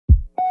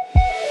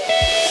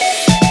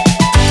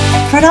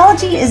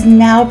Fraudology is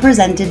now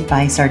presented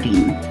by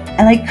Sardine,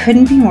 and I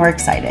couldn't be more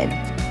excited.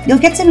 You'll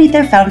get to meet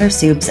their founder,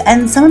 Soups,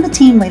 and some of the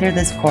team later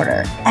this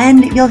quarter,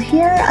 and you'll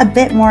hear a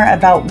bit more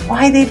about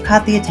why they've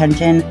caught the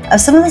attention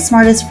of some of the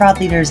smartest fraud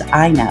leaders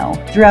I know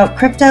throughout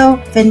crypto,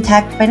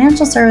 fintech,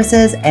 financial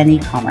services, and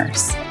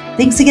e-commerce.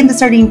 Thanks again to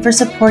Sardine for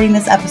supporting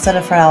this episode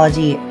of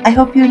Fraudology. I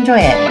hope you enjoy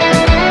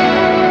it.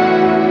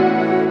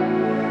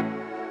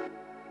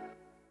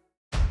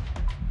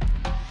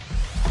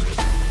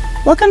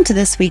 Welcome to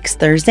this week's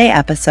Thursday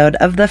episode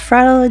of the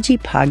Fraudology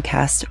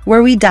podcast,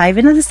 where we dive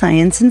into the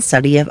science and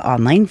study of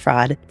online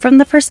fraud from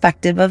the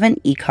perspective of an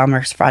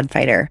e-commerce fraud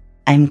fighter.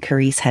 I'm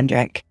Carice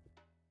Hendrick.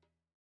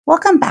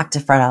 Welcome back to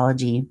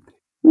Fraudology.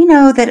 We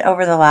know that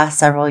over the last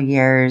several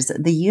years,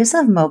 the use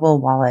of mobile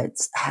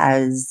wallets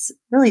has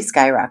really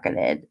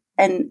skyrocketed.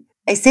 And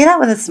I say that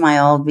with a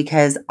smile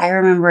because I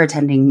remember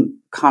attending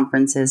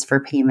conferences for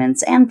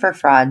payments and for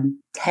fraud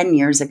 10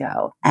 years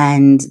ago.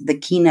 And the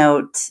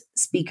keynote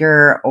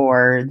speaker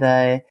or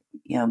the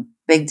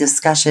big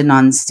discussion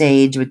on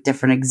stage with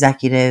different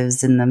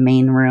executives in the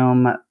main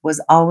room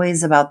was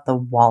always about the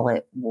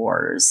wallet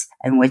wars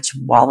and which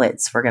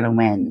wallets were going to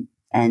win.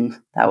 And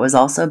that was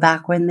also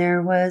back when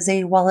there was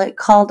a wallet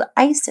called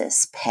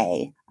ISIS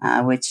Pay,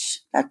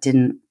 which that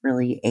didn't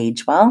really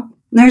age well.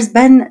 There's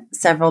been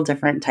several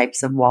different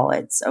types of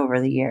wallets over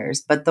the years,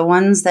 but the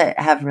ones that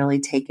have really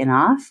taken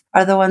off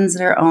are the ones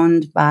that are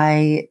owned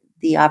by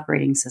the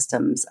operating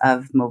systems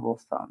of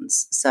mobile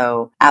phones.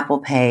 So Apple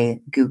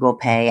Pay, Google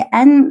Pay,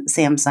 and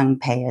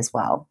Samsung Pay as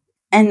well.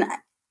 And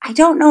I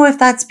don't know if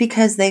that's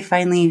because they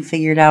finally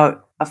figured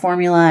out a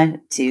formula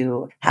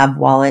to have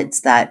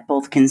wallets that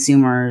both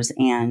consumers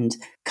and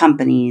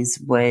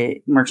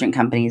merchant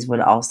companies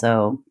would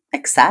also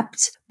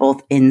accept,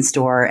 both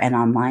in-store and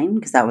online,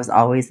 because that was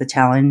always the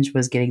challenge,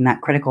 was getting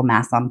that critical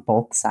mass on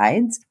both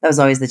sides. That was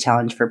always the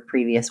challenge for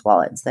previous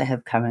wallets that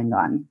have come and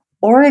gone.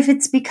 Or if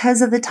it's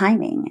because of the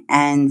timing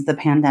and the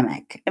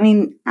pandemic. I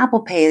mean,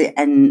 Apple Pay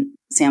and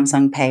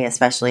Samsung Pay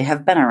especially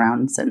have been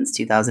around since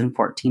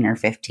 2014 or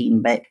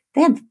 15, but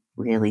they had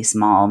really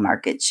small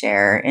market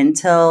share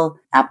until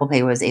Apple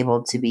Pay was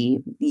able to be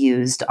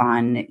used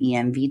on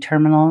EMV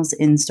terminals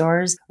in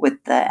stores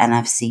with the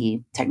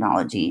NFC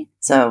technology.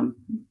 So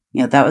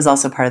that was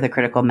also part of the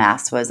critical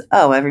mass was,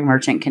 every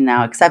merchant can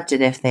now accept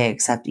it if they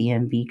accept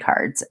EMV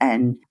cards.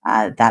 And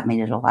that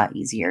made it a lot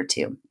easier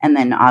too. And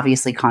then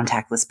obviously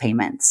contactless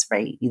payments,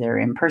 right? Either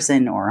in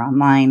person or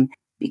online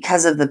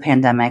because of the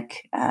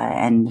pandemic.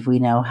 And we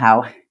know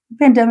how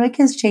the pandemic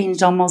has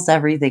changed almost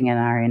everything in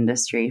our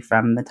industry,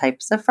 from the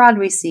types of fraud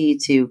we see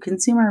to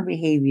consumer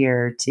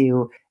behavior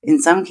to,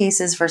 in some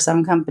cases, for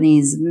some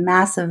companies,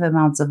 massive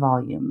amounts of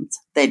volumes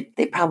that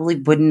they probably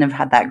wouldn't have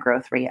had that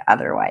growth rate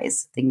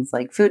otherwise. Things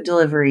like food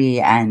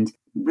delivery and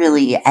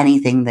really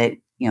anything that,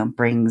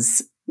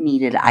 brings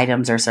needed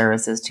items or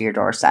services to your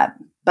doorstep.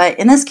 But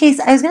in this case,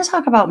 I was going to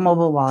talk about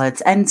mobile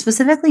wallets and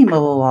specifically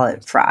mobile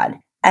wallet fraud.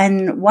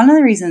 And one of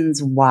the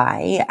reasons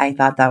why I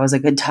thought that was a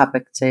good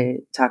topic to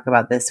talk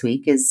about this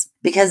week is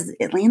because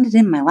it landed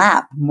in my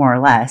lap, more or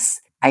less.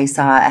 I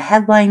saw a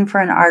headline for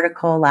an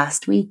article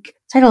last week.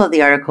 The title of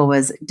the article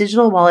was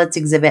 "Digital Wallets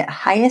Exhibit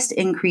Highest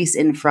Increase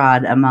in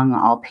Fraud Among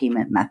All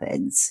Payment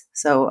Methods."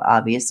 So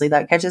obviously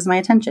that catches my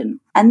attention.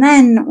 And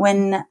then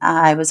when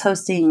I was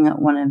hosting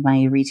one of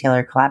my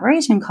retailer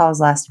collaboration calls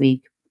last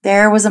week,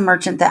 there was a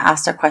merchant that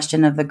asked a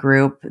question of the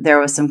group.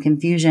 There was some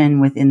confusion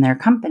within their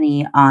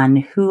company on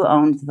who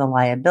owned the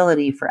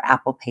liability for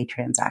Apple Pay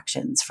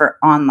transactions, for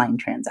online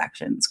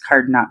transactions,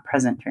 card not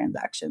present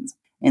transactions.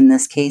 In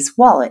this case,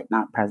 wallet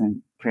not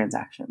present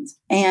transactions.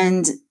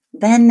 And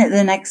then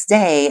the next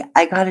day,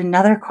 I got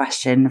another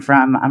question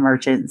from a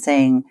merchant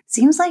saying,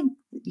 seems like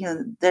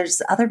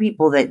there's other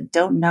people that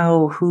don't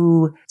know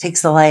who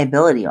takes the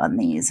liability on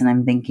these. And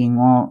I'm thinking,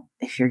 well,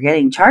 if you're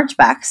getting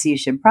chargebacks, you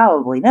should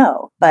probably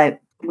know. But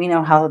we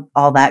know how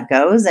all that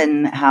goes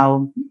and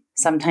how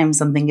sometimes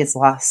something gets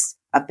lost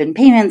up in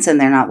payments and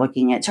they're not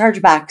looking at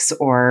chargebacks,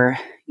 or,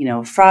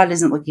 fraud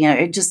isn't looking at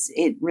it.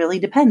 It really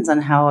depends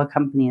on how a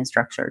company is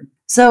structured.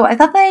 So I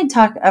thought that I'd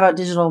talk about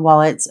digital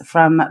wallets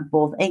from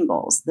both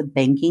angles, the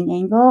banking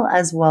angle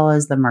as well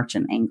as the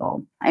merchant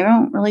angle. I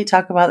don't really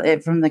talk about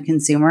it from the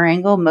consumer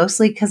angle,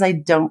 mostly because I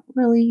don't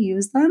really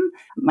use them.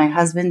 My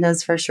husband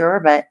does for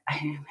sure, but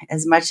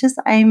as much as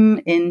I'm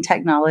in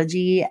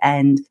technology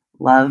and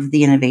love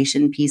the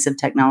innovation piece of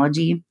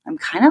technology, I'm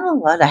kind of a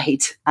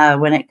Luddite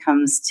when it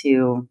comes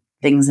to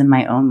things in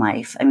my own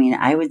life. I mean,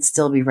 I would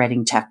still be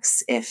writing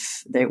checks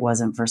if it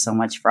wasn't for so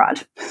much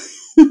fraud.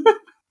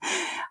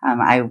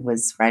 I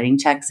was writing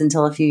checks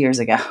until a few years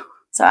ago.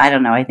 So I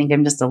don't know. I think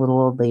I'm just a little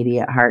old lady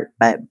at heart,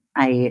 but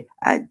I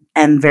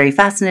am very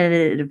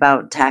fascinated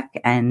about tech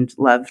and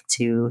love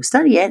to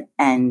study it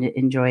and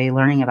enjoy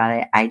learning about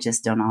it. I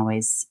just don't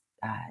always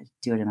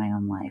do it in my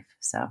own life.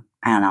 So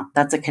I don't know.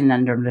 That's a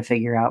conundrum to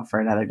figure out for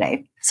another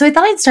day. So I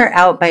thought I'd start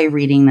out by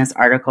reading this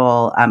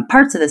article,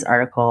 parts of this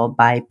article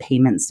by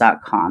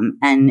payments.com.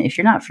 And if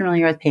you're not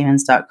familiar with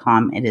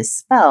payments.com, it is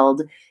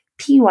spelled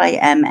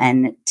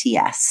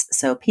PYMNTS.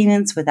 So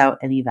payments without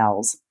any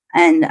vowels.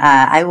 And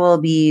I will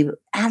be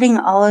adding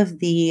all of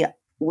the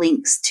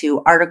links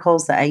to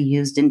articles that I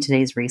used in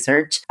today's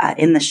research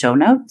in the show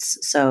notes.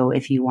 So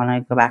if you want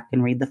to go back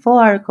and read the full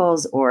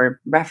articles or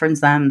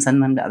reference them,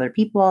 send them to other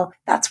people,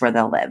 that's where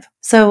they'll live.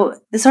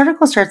 So this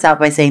article starts out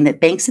by saying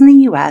that banks in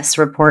the US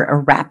report a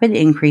rapid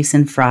increase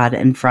in fraud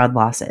and fraud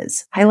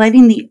losses,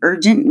 highlighting the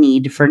urgent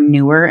need for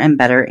newer and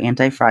better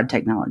anti-fraud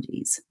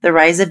technologies. The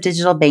rise of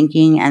digital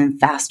banking and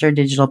faster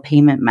digital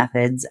payment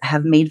methods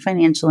have made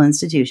financial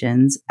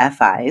institutions,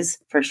 FIs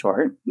for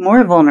short,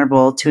 more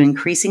vulnerable to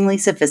increasingly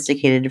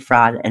sophisticated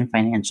fraud and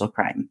financial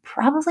crime.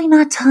 Probably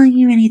not telling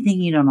you anything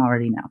you don't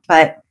already know,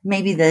 but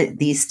maybe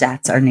these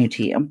stats are new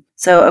to you.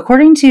 So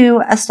according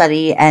to a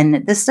study,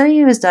 and the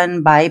study was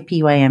done by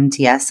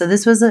PYMTS, so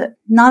this was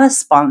not a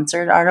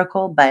sponsored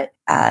article, but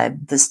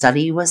the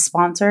study was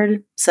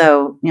sponsored.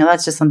 So,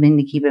 that's just something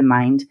to keep in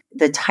mind.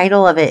 The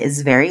title of it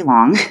is very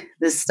long,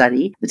 this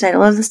study. The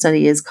title of the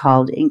study is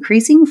called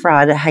Increasing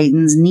Fraud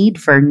Heightens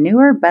Need for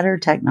Newer, Better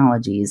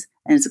Technologies.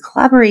 And it's a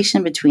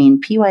collaboration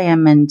between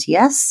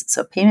PYMNTS,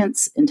 so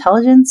Payments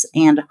Intelligence,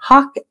 and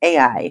Hawk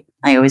AI.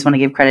 I always want to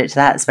give credit to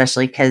that,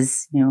 especially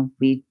because,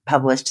 we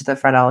published the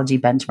Fraudology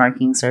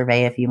benchmarking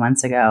survey a few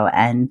months ago,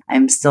 and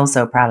I'm still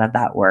so proud of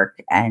that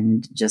work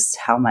and just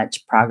how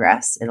much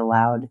progress it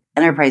allowed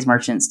enterprise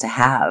merchants to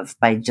have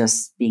by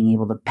just being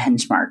able to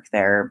benchmark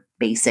their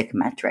basic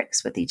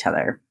metrics with each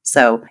other.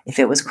 So if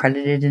it was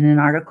credited in an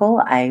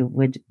article, I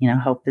would,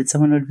 hope that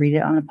someone would read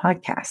it on a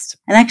podcast.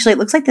 And actually, it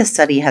looks like this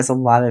study has a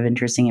lot of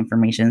interesting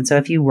information. So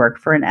if you work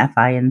for an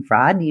FI in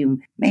fraud,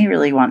 you may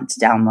really want to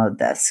download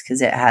this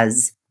because it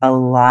has a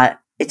lot.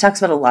 It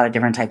talks about a lot of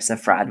different types of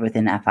fraud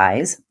within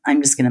FIs.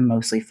 I'm just going to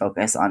mostly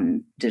focus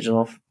on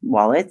digital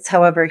wallets.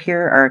 However,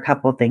 here are a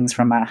couple things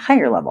from a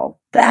higher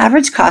level. The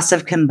average cost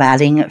of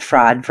combating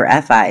fraud for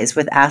FIs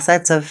with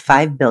assets of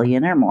 $5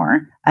 billion or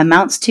more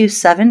amounts to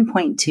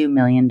 $7.2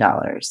 million,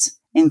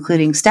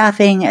 including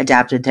staffing,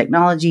 adapted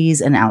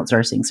technologies, and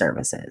outsourcing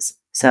services.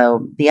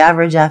 So the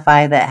average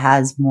FI that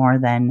has more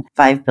than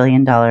 $5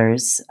 billion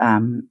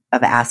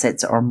of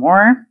assets or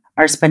more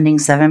are spending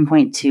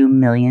 $7.2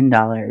 million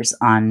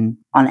on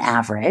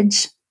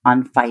average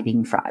on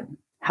fighting fraud.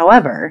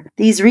 However,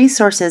 these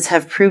resources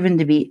have proven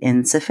to be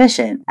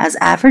insufficient, as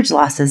average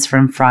losses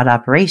from fraud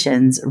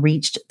operations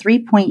reached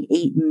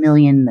 $3.8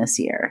 million this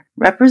year,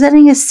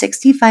 representing a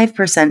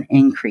 65%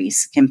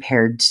 increase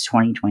compared to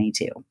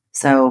 2022.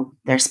 So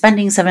they're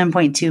spending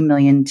 $7.2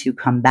 million to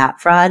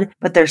combat fraud,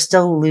 but they're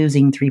still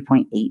losing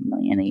 $3.8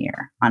 million a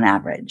year on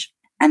average.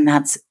 And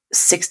that's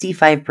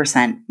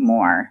 65%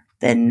 more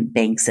than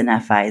banks and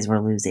FIs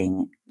were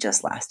losing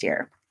just last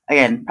year.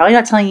 Again, probably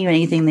not telling you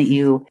anything that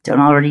you don't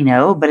already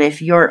know, but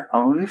if your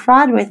own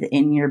fraud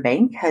within your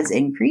bank has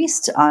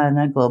increased on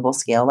a global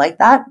scale like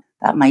that,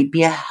 that might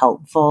be a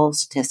helpful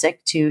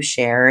statistic to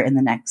share in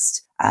the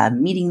next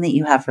meeting that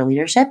you have for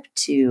leadership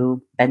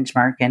to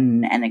benchmark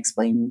and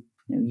explain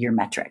your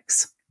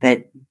metrics.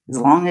 That as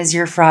long as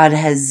your fraud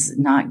has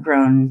not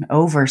grown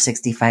over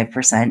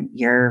 65%,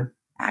 you're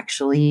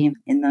actually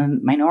in the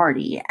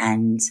minority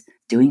and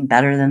doing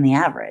better than the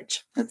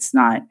average. It's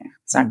not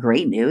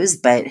great news,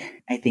 but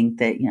I think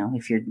that,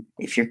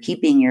 if you're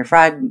keeping your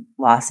fraud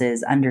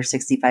losses under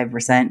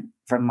 65%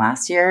 from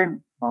last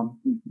year, well,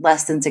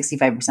 less than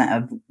 65%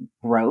 of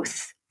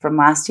growth from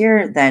last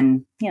year,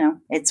 then,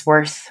 it's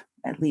worth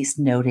at least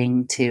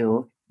noting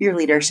to your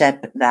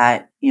leadership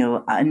that,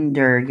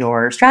 under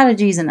your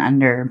strategies and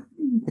under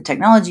the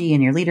technology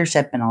and your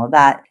leadership and all of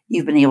that,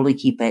 you've been able to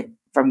keep it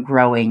from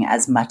growing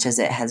as much as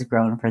it has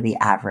grown for the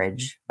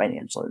average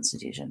financial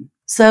institution.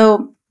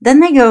 So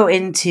then they go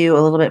into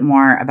a little bit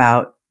more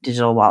about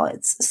digital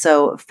wallets.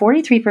 So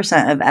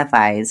 43% of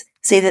FIs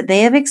say that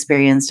they have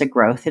experienced a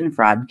growth in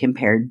fraud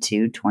compared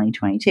to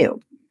 2022.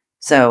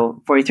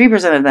 So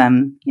 43% of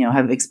them,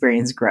 have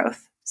experienced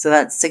growth. So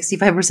that's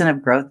 65%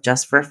 of growth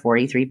just for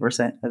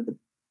 43% of the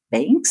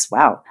banks.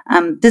 Wow.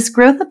 This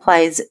growth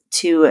applies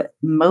to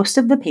most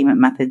of the payment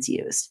methods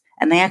used.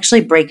 And they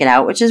actually break it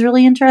out, which is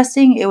really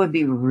interesting. It would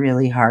be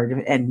really hard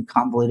and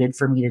convoluted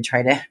for me to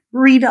try to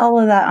read all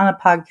of that on a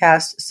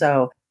podcast.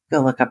 So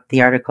go look up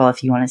the article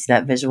if you want to see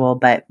that visual,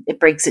 but it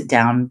breaks it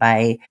down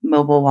by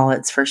mobile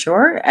wallets for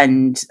sure,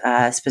 and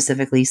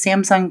specifically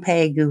Samsung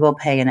Pay, Google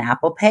Pay, and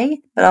Apple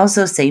Pay, but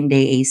also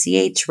same-day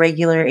ACH,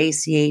 regular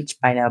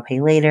ACH, buy now, pay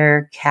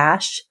later,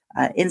 cash,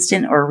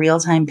 instant or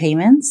real-time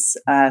payments,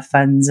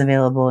 funds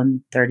available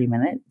in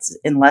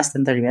less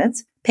than 30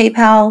 minutes,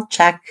 PayPal,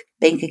 check,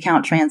 bank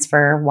account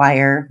transfer,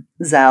 wire,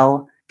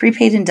 Zelle,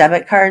 prepaid and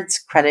debit cards,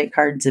 credit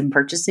cards and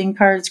purchasing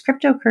cards,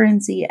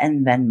 cryptocurrency,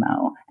 and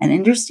Venmo. And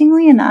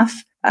interestingly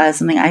enough,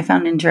 something I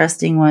found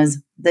interesting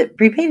was that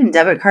prepaid and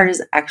debit card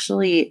is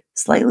actually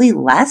slightly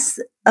less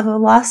of a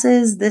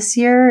losses this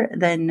year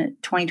than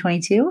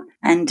 2022.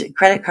 And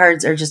credit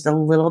cards are just a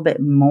little bit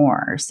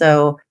more.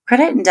 So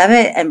credit and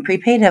debit and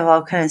prepaid have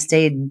all kind of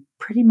stayed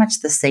pretty much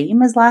the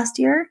same as last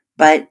year.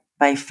 But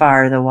by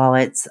far the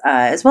wallets,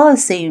 as well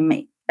as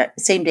same-day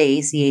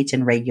ACH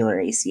and regular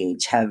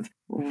ACH have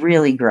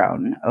really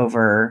grown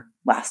over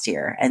last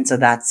year. And so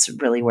that's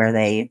really where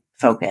they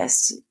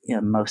focused,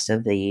 most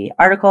of the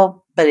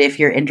article. But if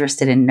you're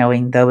interested in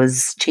knowing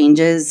those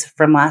changes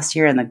from last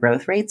year and the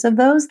growth rates of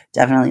those,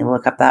 definitely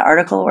look up that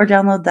article or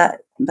download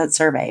that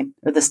survey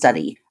or the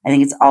study. I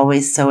think it's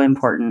always so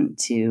important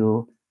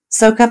to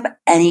soak up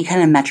any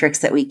kind of metrics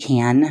that we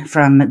can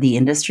from the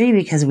industry,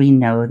 because we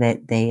know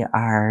that they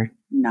are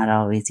not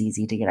always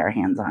easy to get our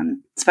hands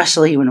on,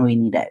 especially when we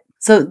need it.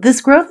 So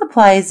this growth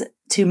applies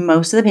to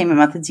most of the payment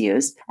methods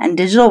used, and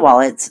digital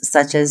wallets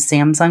such as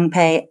Samsung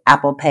Pay,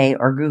 Apple Pay,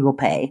 or Google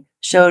Pay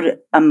showed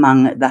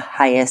among the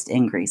highest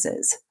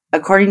increases.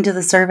 According to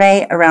the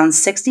survey, around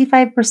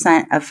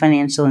 65% of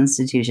financial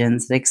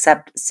institutions that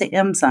accept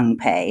Samsung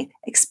Pay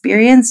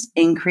experienced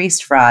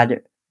increased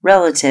fraud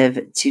relative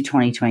to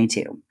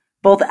 2022.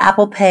 Both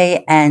Apple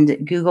Pay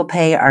and Google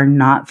Pay are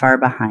not far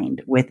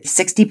behind, with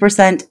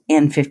 60%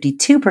 and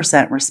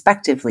 52%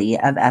 respectively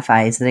of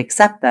FIs that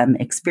accept them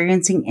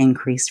experiencing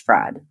increased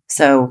fraud.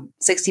 So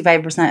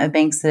 65% of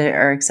banks that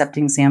are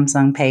accepting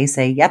Samsung Pay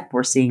say, yep,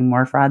 we're seeing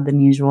more fraud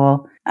than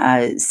usual.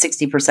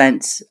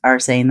 60% are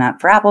saying that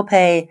for Apple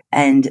Pay,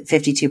 and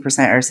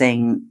 52% are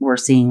saying we're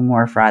seeing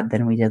more fraud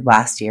than we did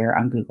last year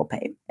on Google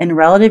Pay. In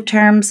relative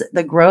terms,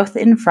 the growth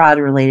in fraud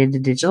related to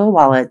digital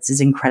wallets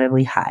is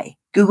incredibly high.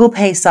 Google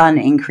Pay saw an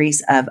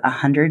increase of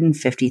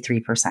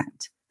 153%.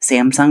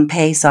 Samsung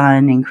Pay saw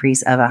an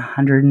increase of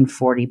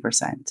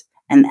 140%.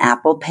 And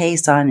Apple Pay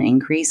saw an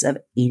increase of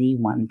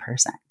 81%.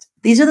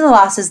 These are the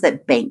losses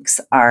that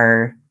banks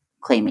are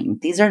claiming.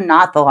 These are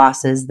not the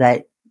losses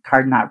that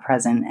card not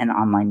present and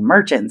online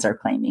merchants are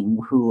claiming,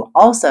 who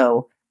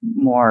also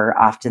more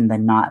often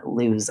than not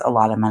lose a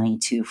lot of money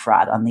to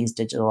fraud on these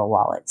digital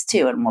wallets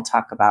too. And we'll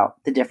talk about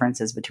the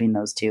differences between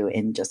those two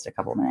in just a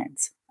couple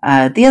minutes.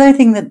 The other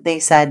thing that they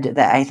said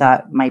that I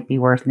thought might be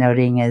worth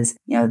noting is,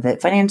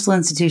 that financial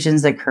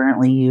institutions that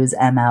currently use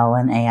ML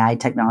and AI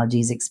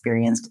technologies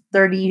experienced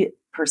 30%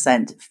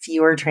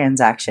 fewer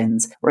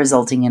transactions,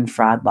 resulting in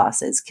fraud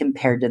losses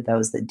compared to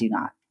those that do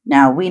not.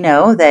 Now, we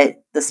know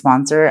that the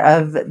sponsor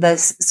of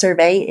this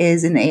survey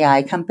is an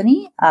AI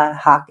company,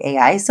 Hawk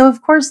AI. So,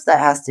 of course, that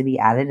has to be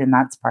added, and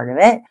that's part of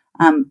it.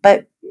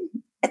 But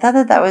I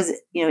thought that was,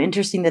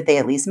 interesting that they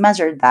at least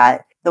measured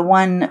that. The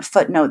one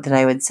footnote that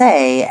I would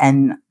say,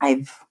 and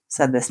I've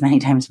said this many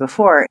times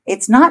before,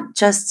 it's not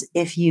just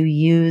if you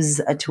use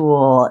a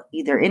tool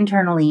either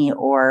internally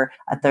or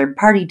a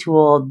third-party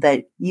tool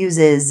that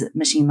uses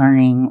machine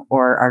learning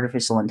or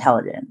artificial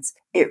intelligence.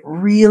 It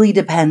really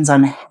depends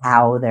on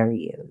how they're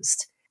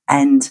used.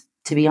 And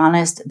to be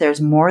honest, there's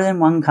more than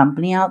one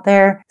company out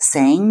there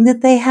saying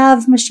that they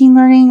have machine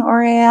learning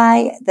or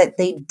AI that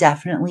they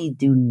definitely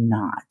do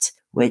not,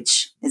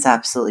 which is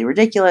absolutely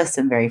ridiculous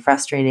and very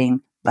frustrating.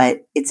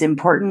 But it's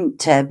important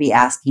to be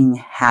asking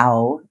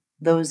how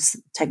those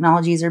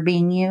technologies are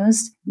being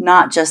used,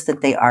 not just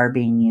that they are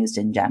being used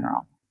in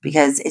general,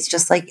 because it's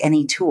just like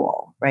any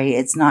tool, right?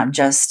 It's not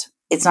just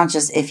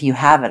if you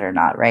have it or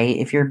not, right?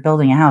 If you're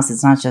building a house,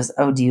 it's not just,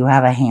 oh, do you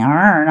have a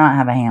hammer or not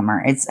have a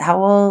hammer? It's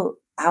how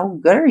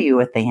good are you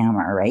with the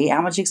hammer, right?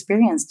 How much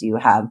experience do you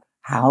have?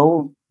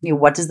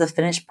 What does the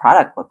finished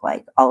product look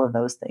like? All of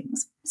those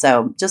things.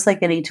 So just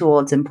like any tool,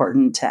 it's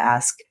important to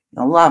ask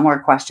a lot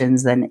more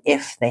questions than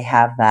if they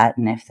have that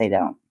and if they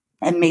don't.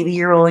 And maybe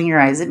you're rolling your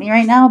eyes at me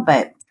right now,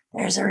 but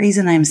there's a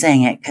reason I'm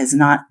saying it, because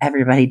not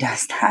everybody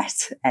does that,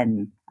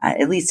 and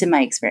at least in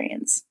my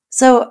experience.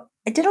 So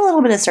I did a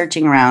little bit of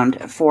searching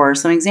around for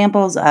some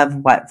examples of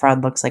what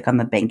fraud looks like on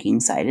the banking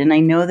side, and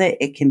I know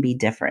that it can be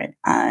different.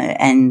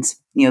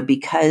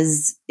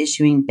 Because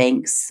issuing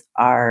banks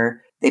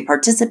they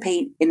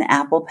participate in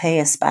Apple Pay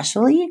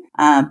especially,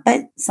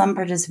 but some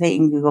participate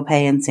in Google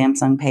Pay and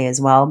Samsung Pay as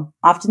well.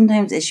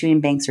 Oftentimes, issuing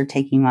banks are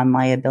taking on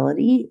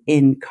liability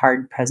in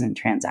card-present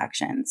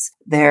transactions.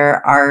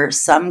 There are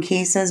some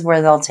cases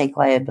where they'll take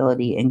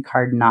liability in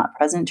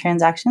card-not-present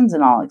transactions,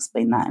 and I'll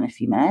explain that in a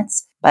few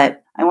minutes.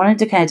 But I wanted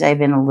to kind of dive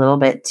in a little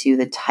bit to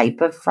the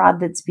type of fraud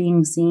that's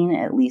being seen,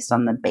 at least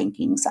on the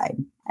banking side.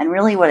 And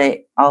really what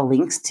it all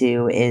links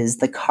to is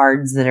the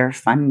cards that are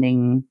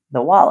funding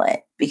the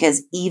wallet.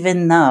 Because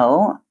even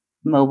though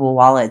mobile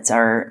wallets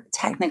are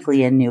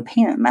technically a new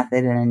payment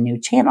method and a new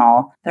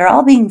channel, they're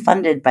all being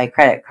funded by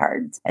credit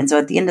cards. And so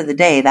at the end of the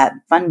day, that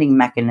funding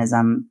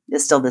mechanism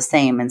is still the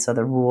same. And so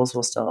the rules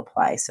will still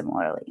apply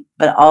similarly.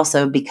 But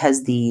also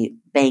because the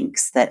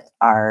banks that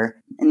are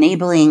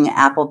enabling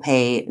Apple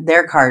Pay,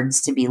 their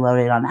cards to be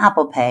loaded on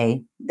Apple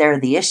Pay,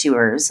 they're the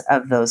issuers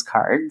of those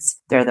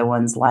cards. They're the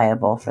ones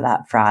liable for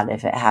that fraud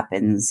if it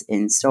happens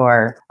in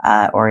store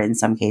or in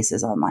some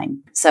cases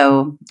online.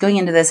 So going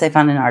into this, I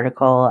found an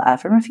article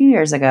from a few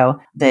years ago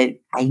that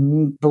I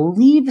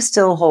believe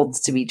still holds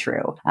to be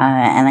true.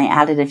 And I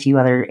added a few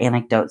other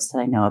anecdotes that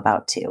I know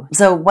about too.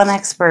 So one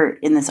expert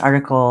in this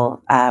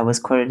article was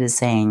quoted as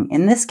saying,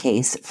 in this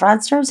case,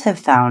 fraudsters have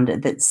found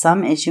that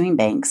some issuing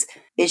banks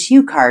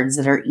issue cards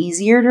that are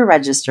easier to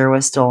register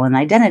with stolen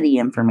identity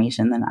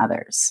information than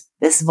others.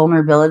 This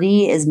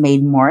vulnerability is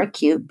made more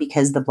acute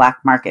because the black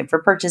market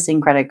for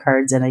purchasing credit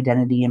cards and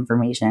identity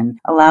information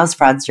allows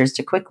fraudsters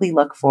to quickly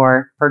look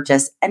for,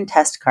 purchase, and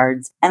test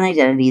cards and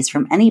identities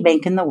from any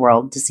bank in the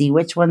world to see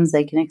which ones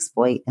they can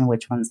exploit and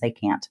which ones they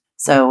can't.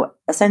 So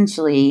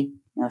essentially,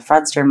 a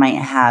fraudster might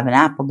have an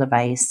Apple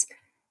device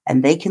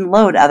and they can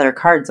load other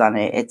cards on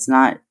it. It's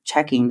not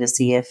checking to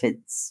see if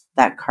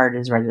that card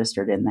is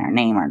registered in their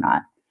name or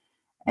not.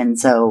 And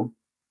so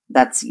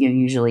that's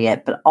usually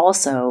it. But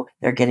also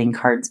they're getting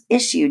cards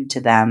issued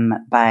to them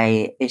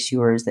by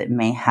issuers that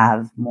may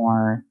have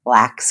more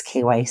lax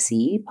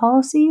KYC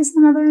policies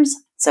than others.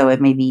 So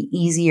it may be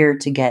easier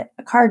to get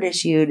a card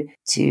issued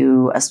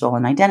to a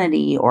stolen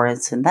identity or a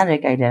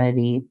synthetic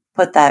identity,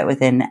 put that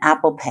within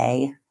Apple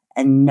Pay,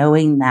 and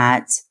knowing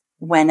that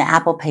when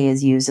Apple Pay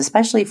is used,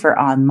 especially for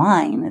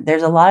online,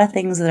 there's a lot of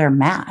things that are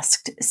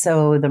masked.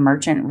 So the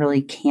merchant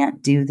really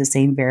can't do the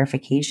same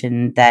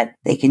verification that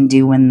they can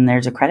do when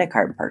there's a credit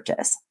card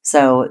purchase.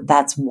 So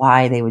that's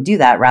why they would do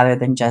that rather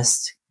than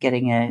just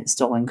getting a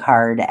stolen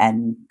card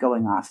and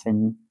going off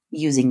and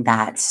using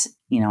that,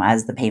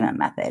 as the payment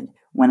method.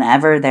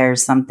 Whenever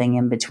there's something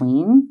in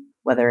between,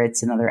 whether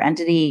it's another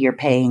entity, you're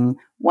paying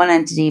one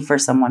entity for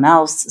someone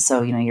else.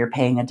 So, you're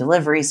paying a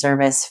delivery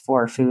service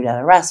for food at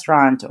a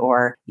restaurant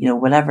or,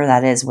 whatever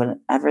that is,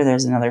 whenever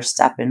there's another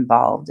step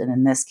involved. And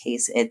in this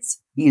case,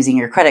 it's using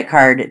your credit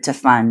card to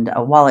fund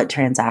a wallet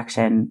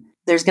transaction.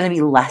 There's going to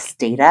be less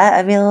data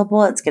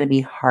available. It's going to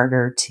be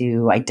harder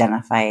to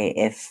identify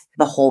if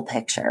the whole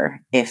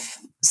picture, if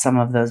some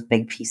of those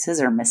big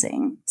pieces are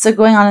missing. So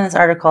going on in this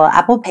article,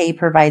 Apple Pay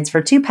provides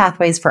for 2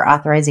 pathways for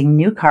authorizing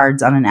new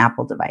cards on an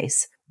Apple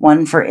device.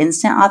 One for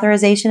instant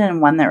authorization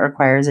and one that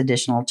requires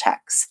additional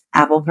checks.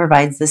 Apple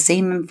provides the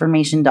same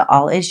information to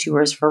all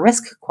issuers for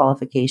risk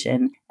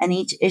qualification, and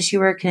each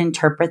issuer can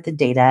interpret the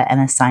data and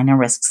assign a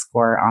risk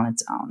score on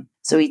its own.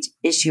 So each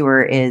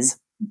issuer is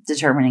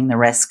determining the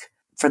risk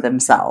for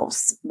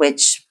themselves,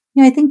 which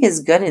I think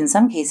is good in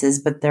some cases,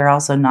 but they're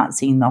also not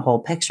seeing the whole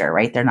picture,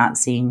 right? They're not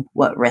seeing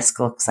what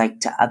risk looks like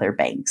to other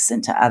banks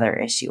and to other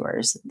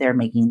issuers. They're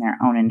making their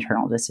own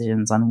internal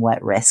decisions on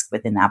what risk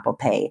within Apple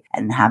Pay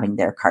and having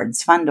their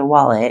cards fund a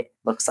wallet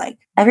looks like.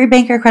 Every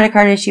bank or credit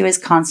card issue is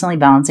constantly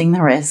balancing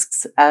the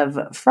risks of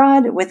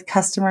fraud with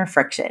customer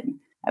friction.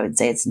 I would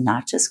say it's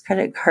not just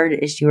credit card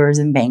issuers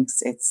and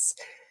banks. It's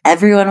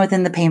everyone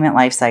within the payment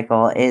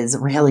lifecycle is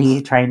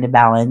really trying to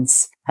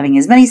balance having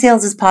as many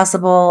sales as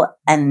possible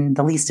and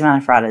the least amount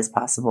of fraud as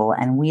possible.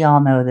 And we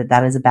all know that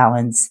that is a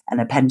balance and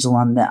a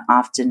pendulum that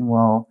often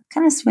will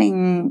kind of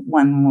swing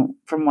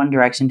from one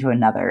direction to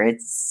another.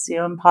 It's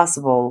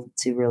impossible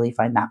to really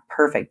find that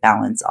perfect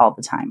balance all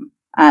the time.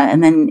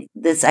 And then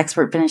this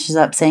expert finishes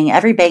up saying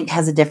every bank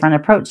has a different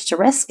approach to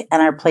risk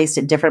and are placed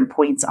at different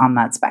points on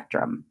that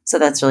spectrum. So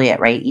that's really it,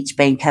 right? Each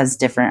bank has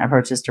different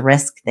approaches to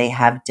risk. They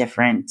have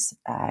different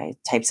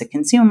types of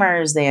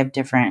consumers. They have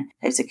different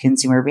types of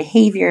consumer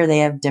behavior. They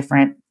have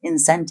different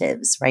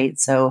incentives, right?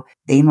 So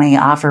they may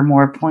offer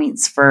more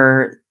points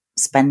for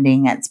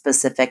spending at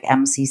specific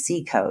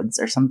MCC codes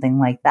or something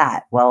like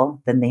that.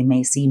 Well, then they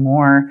may see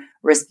more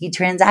risky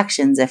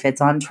transactions if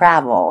it's on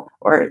travel,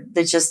 or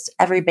there's just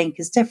every bank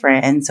is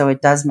different. And so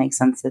it does make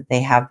sense that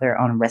they have their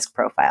own risk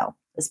profile,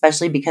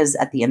 especially because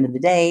at the end of the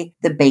day,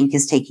 the bank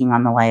is taking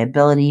on the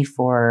liability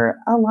for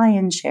a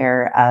lion's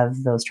share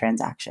of those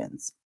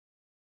transactions.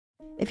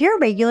 If you're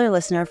a regular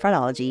listener of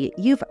Fraudology,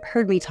 you've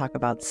heard me talk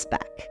about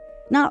Spec.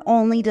 Not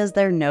only does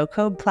their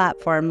no-code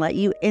platform let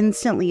you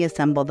instantly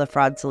assemble the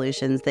fraud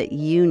solutions that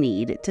you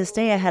need to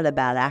stay ahead of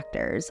bad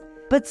actors,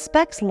 but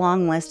Spec's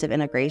long list of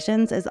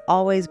integrations is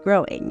always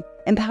growing,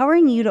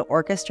 empowering you to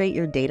orchestrate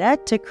your data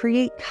to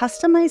create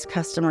customized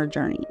customer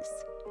journeys.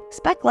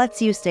 Spec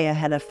lets you stay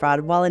ahead of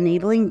fraud while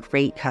enabling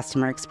great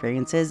customer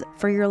experiences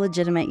for your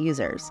legitimate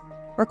users.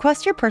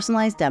 Request your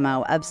personalized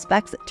demo of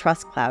Spec's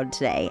Trust Cloud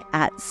today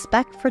at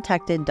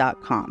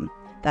specprotected.com.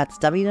 That's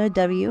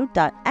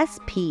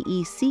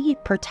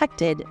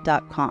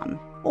www.specprotected.com.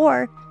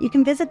 Or you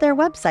can visit their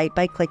website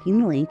by clicking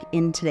the link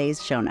in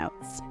today's show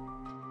notes.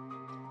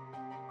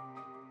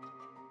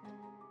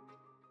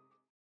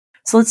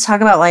 So let's talk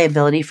about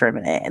liability for a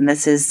minute. And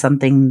this is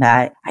something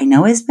that I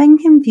know has been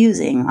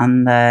confusing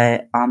on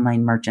the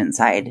online merchant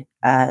side,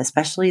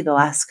 especially the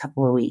last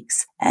couple of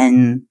weeks.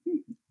 And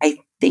I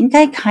think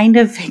I kind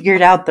of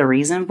figured out the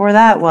reason for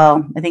that.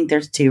 Well, I think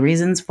there's 2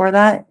 reasons for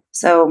that.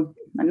 So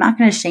I'm not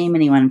going to shame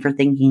anyone for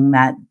thinking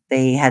that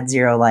they had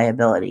zero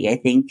liability. I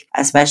think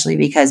especially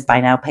because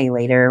buy now, pay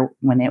later,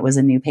 when it was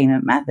a new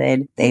payment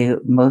method,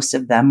 most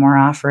of them were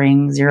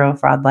offering zero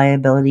fraud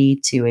liability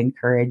to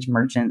encourage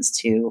merchants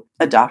to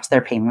adopt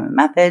their payment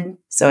method.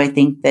 So I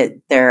think that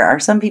there are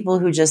some people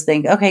who just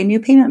think, okay, new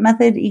payment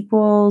method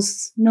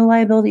equals no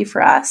liability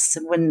for us.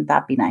 Wouldn't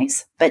that be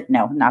nice? But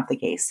no, not the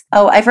case.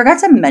 Oh, I forgot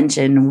to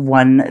mention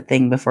one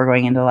thing before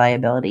going into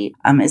liability.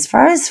 As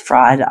far as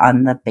fraud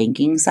on the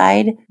banking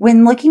side,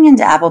 when looking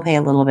into Apple Pay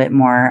a little bit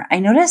more, I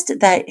noticed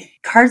that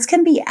cards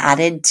can be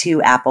added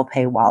to Apple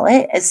Pay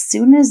wallet as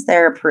soon as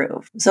they're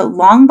approved. So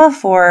long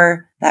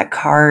before that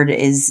card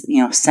is,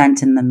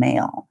 sent in the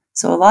mail.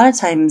 So a lot of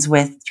times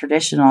with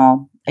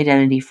traditional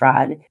identity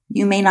fraud,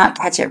 you may not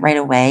catch it right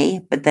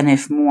away, but then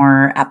if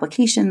more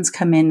applications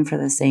come in for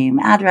the same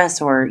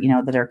address or,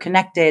 that are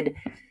connected,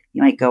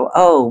 you might go,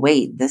 oh,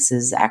 wait, this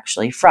is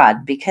actually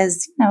fraud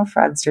because,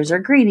 fraudsters are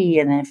greedy.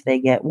 And if they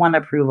get one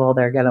approval,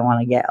 they're going to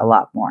want to get a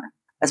lot more,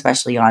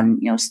 especially on,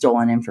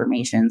 stolen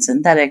information,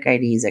 synthetic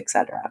IDs,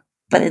 etc.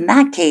 But in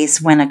that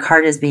case, when a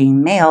card is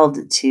being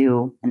mailed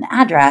to an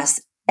address,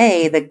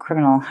 A, the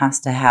criminal has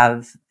to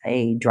have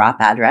a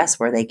drop address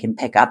where they can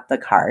pick up the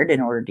card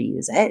in order to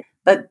use it.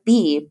 But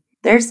B,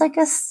 there's like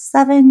a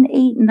 7,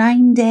 8,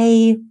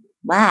 9-day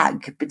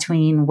lag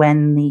between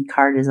when the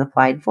card is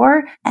applied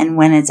for and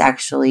when it's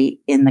actually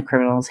in the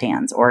criminal's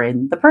hands or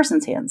in the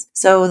person's hands.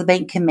 So the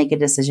bank can make a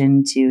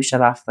decision to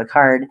shut off the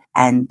card,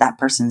 and that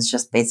person's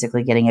just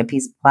basically getting a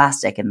piece of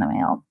plastic in the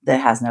mail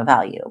that has no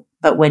value.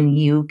 But when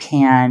you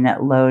can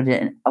load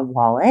a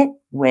wallet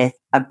with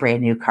a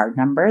brand new card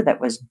number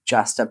that was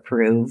just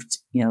approved,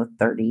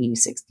 30,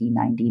 60,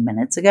 90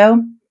 minutes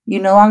ago, you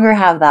no longer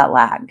have that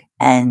lag.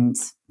 And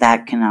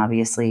that can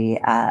obviously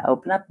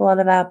open up a lot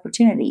of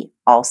opportunity.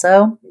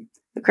 Also,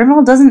 the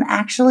criminal doesn't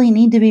actually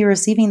need to be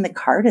receiving the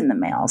card in the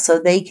mail, so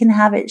they can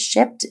have it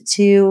shipped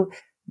to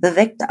the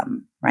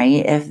victim,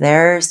 right? If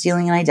they're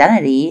stealing an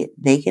identity,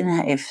 they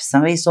can, if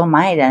somebody stole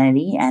my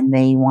identity and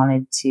they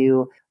wanted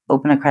to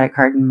open a credit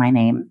card in my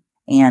name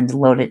and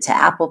load it to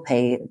Apple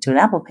Pay, to an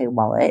Apple Pay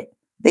wallet,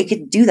 they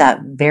could do that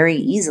very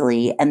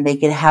easily, and they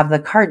could have the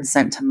card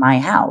sent to my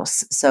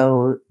house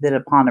so that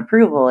upon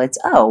approval, it's,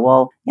 oh,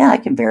 well, yeah, I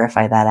can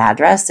verify that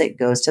address. It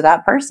goes to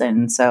that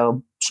person.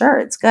 So sure,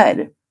 it's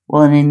good.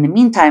 Well, and in the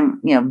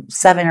meantime,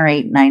 7 or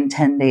 8, 9,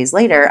 10 days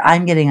later,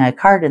 I'm getting a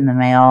card in the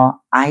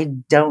mail. I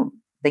don't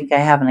think I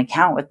have an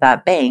account with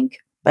that bank,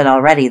 but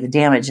already the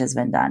damage has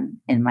been done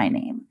in my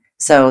name.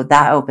 So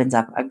that opens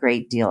up a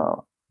great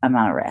deal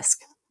amount of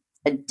risk.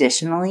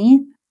 Additionally,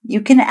 you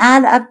can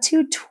add up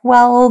to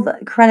 12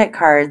 credit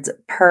cards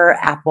per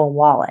Apple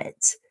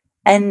Wallet.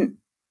 And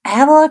I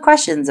have a lot of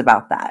questions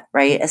about that,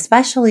 right?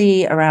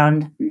 Especially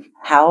around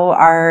how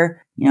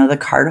are, the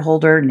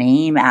cardholder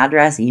name,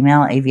 address, email,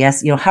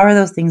 AVS, how are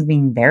those things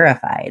being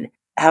verified?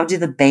 How do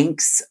the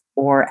banks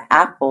or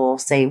Apple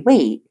say,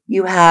 wait,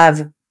 you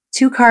have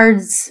 2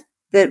 cards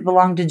that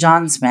belong to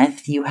John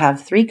Smith. You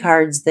have 3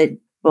 cards that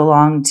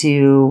belong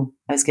to,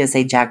 I was going to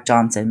say Jack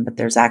Johnson, but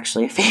there's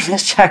actually a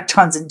famous Jack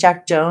Johnson,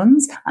 Jack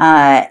Jones,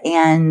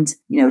 and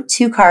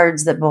 2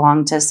 cards that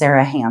belong to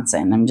Sarah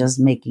Hansen. I'm just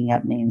making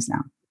up names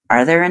now.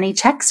 Are there any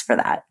checks for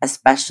that?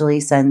 Especially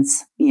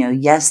since,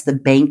 yes, the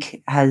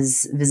bank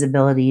has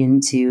visibility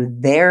into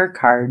their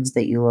cards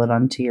that you load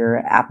onto your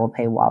Apple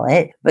Pay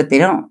wallet, but they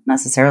don't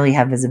necessarily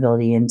have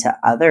visibility into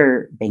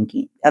other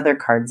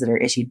cards that are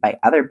issued by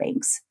other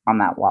banks on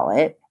that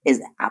wallet.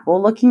 Is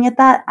Apple looking at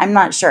that? I'm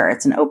not sure.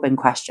 It's an open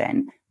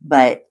question,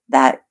 but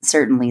that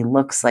certainly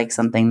looks like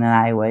something that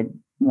I would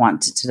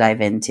want to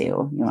dive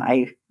into.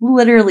 I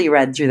literally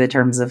read through the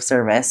terms of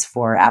service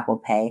for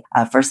Apple Pay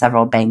for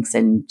several banks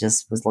and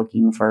just was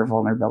looking for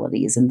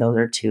vulnerabilities, and those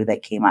are 2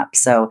 that came up.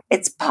 So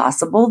it's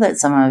possible that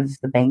some of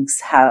the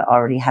banks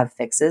already have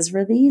fixes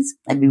for these.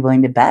 I'd be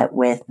willing to bet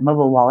with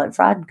mobile wallet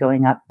fraud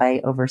going up by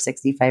over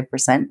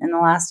 65% in the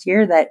last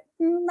year that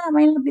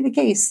might not be the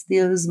case.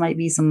 Those might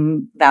be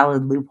some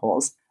valid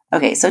loopholes.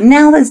 Okay, so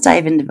now let's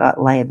dive into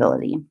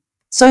liability.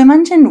 So I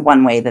mentioned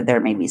one way that there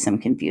may be some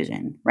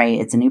confusion, right?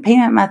 It's a new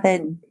payment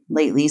method.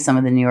 Lately, some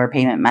of the newer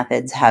payment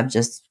methods have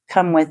just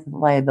come with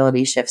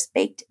liability shifts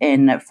baked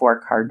in for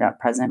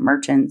card-not-present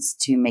merchants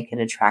to make it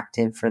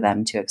attractive for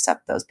them to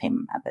accept those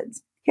payment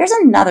methods. Here's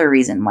another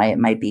reason why it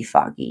might be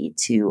foggy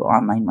to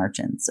online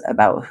merchants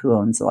about who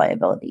owns the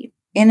liability.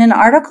 In an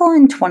article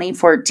in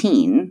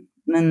 2014,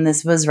 and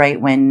this was right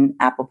when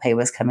Apple Pay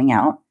was coming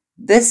out,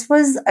 this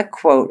was a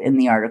quote in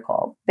the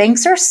article.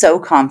 Banks are so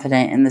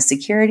confident in the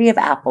security of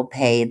Apple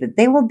Pay that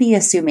they will be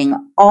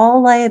assuming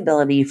all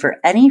liability for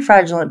any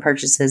fraudulent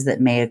purchases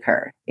that may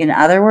occur. In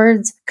other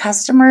words,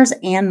 customers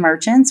and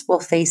merchants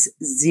will face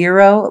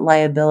 0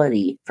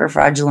 liability for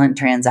fraudulent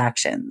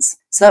transactions.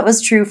 So that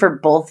was true for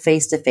both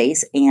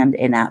face-to-face and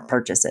in-app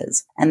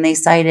purchases. And they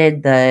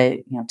cited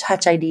the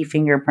Touch ID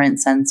fingerprint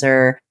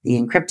sensor, the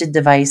encrypted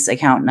device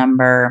account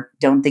number.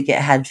 Don't think it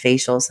had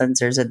facial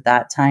sensors at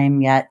that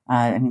time yet.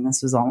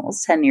 This was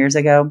almost 10 years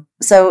ago.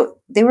 So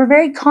they were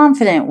very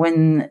confident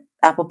when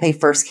Apple Pay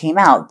first came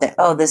out that,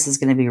 this is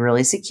going to be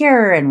really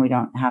secure and we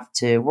don't have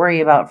to worry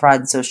about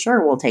fraud. So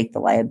sure, we'll take the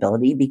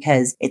liability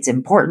because it's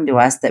important to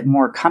us that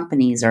more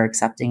companies are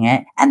accepting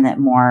it and that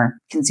more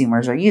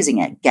consumers are using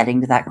it, getting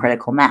to that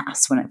critical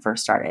mass when it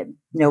first started.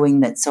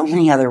 Knowing that so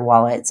many other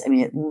wallets,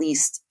 at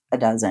least a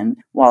dozen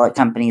wallet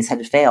companies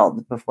had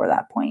failed before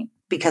that point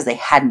because they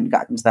hadn't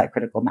gotten to that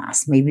critical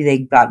mass. Maybe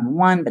they'd gotten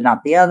one, but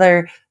not the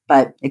other.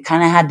 But it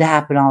kind of had to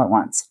happen all at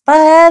once.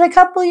 But a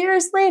couple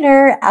years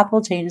later,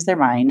 Apple changed their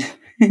mind.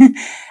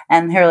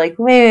 And they're like,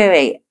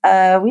 wait.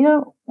 We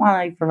don't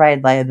want to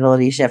provide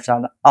liability shift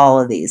on all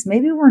of these.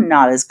 Maybe we're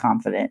not as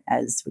confident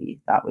as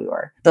we thought we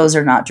were. Those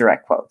are not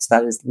direct quotes.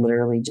 That is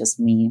literally just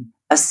me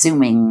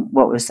assuming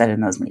what was said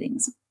in those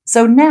meetings.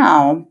 So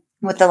now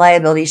what the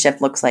liability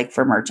shift looks like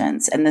for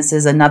merchants, and this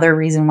is another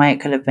reason why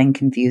it could have been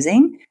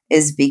confusing,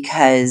 is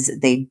because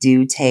they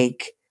do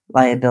take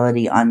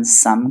liability on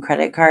some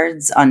credit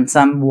cards, on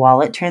some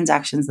wallet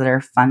transactions that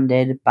are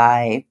funded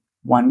by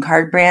one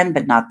card brand,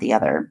 but not the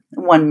other,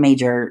 one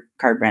major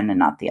card brand and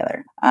not the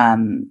other.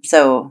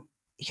 So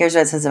here's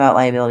what it says about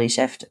liability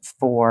shift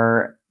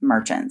for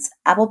merchants.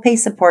 Apple Pay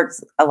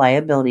supports a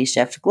liability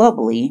shift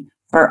globally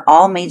for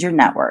all major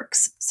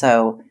networks.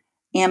 So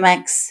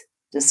Amex,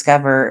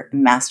 Discover,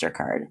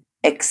 MasterCard,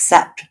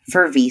 except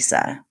for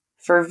Visa.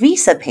 For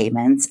Visa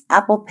payments,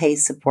 Apple Pay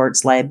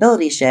supports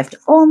liability shift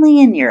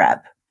only in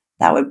Europe.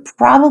 That would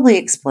probably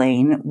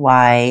explain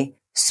why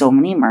so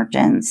many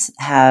merchants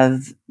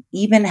have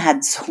even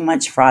had so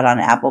much fraud on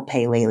Apple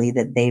Pay lately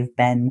that they've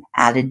been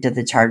added to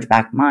the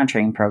chargeback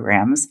monitoring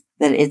programs,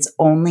 that it's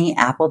only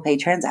Apple Pay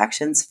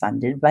transactions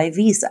funded by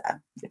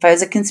Visa. If I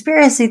was a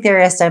conspiracy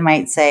theorist, I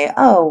might say,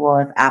 oh,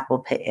 well,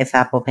 if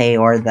Apple Pay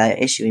or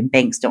the issuing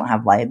banks don't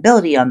have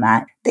liability on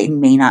that, they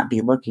may not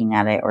be looking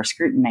at it or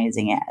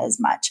scrutinizing it as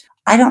much.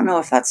 I don't know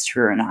if that's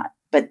true or not,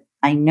 but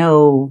I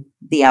know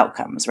the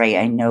outcomes, right?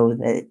 I know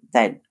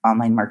that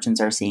online merchants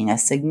are seeing a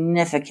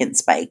significant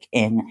spike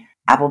in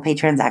Apple Pay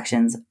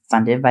transactions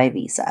funded by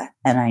Visa.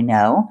 And I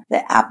know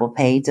that Apple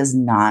Pay does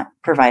not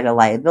provide a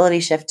liability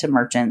shift to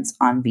merchants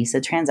on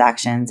Visa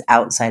transactions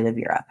outside of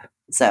Europe.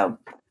 So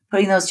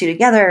putting those two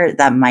together,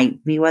 that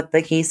might be what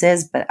the case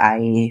is, but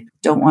I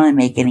don't want to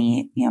make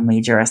any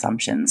major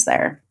assumptions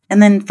there.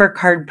 And then for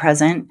card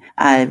present,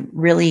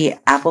 really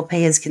Apple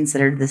Pay is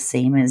considered the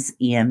same as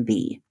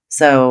EMV.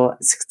 So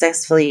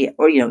successfully,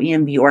 or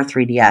EMV or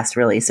 3DS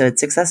really. So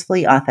it's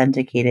successfully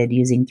authenticated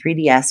using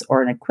 3DS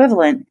or an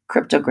equivalent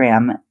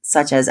cryptogram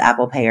such as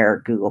Apple Pay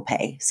or Google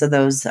Pay. So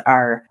those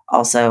are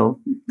also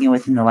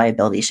within the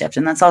liability shift.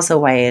 And that's also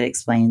why it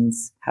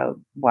explains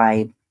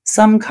why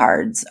some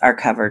cards are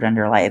covered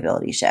under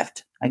liability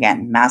shift.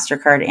 Again,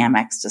 MasterCard,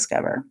 Amex,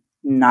 Discover,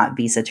 not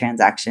Visa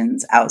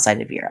transactions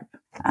outside of Europe.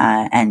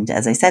 And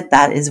as I said,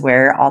 that is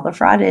where all the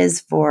fraud is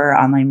for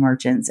online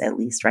merchants, at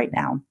least right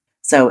now.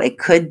 So it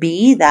could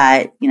be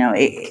that,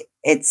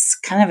 it's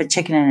kind of a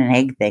chicken and an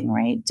egg thing,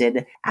 right?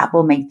 Did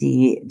Apple make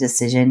the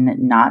decision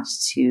not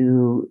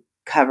to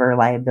cover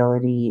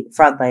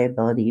fraud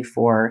liability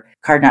for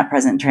card not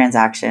present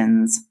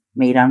transactions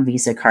made on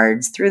Visa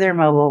cards through their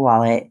mobile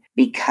wallet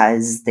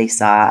because they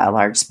saw a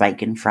large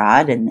spike in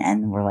fraud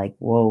and were like,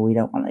 whoa, we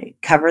don't want to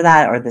cover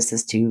that, or this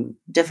is too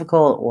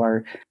difficult,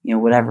 or,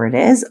 whatever it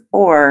is?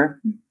 Or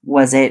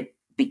was it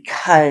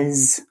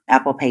because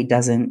Apple Pay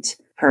doesn't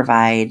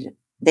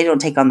they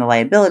don't take on the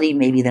liability,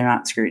 maybe they're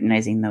not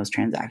scrutinizing those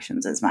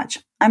transactions as much?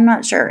 I'm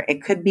not sure.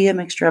 It could be a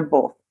mixture of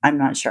both. I'm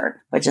not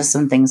sure, but just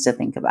some things to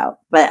think about.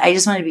 But I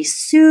just want to be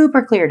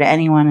super clear to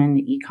anyone in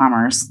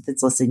e-commerce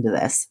that's listening to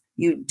this.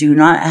 You do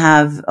not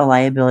have a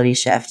liability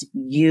shift.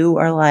 You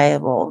are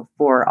liable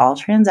for all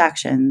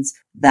transactions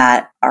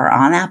that are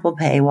on Apple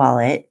Pay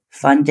wallet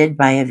funded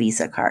by a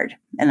Visa card.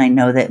 And I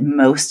know that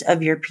most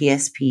of your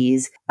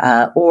PSPs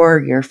or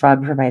your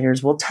fraud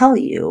providers will tell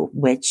you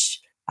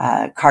which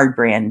card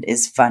brand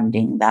is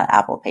funding that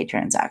Apple Pay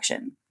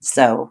transaction.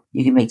 So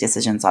you can make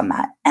decisions on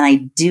that. And I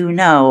do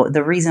know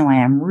the reason why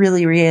I'm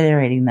really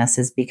reiterating this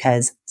is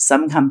because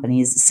some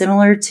companies,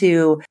 similar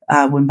to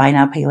when Buy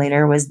Now, Pay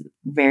Later was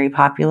very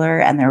popular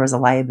and there was a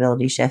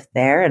liability shift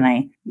there. And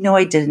I know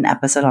I did an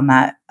episode on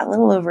that a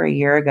little over a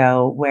year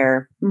ago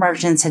where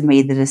merchants had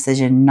made the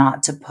decision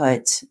not to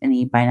put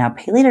any Buy Now,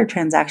 Pay Later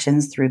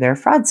transactions through their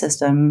fraud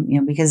system,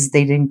 because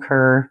they'd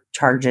incur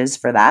charges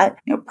for that,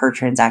 per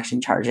transaction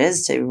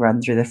charges to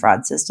run through the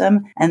fraud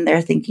system. And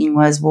their thinking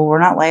was, well, we're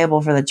not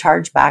liable for the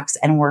chargebacks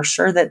and we're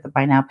sure that the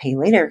Buy Now, Pay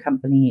Later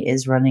company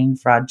is running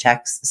fraud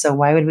checks. So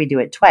why would we do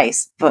it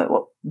twice? But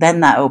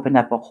then that opened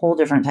up a whole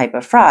different type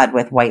of fraud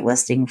with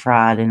whitelisting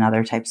fraud and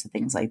other types of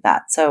things like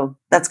that. So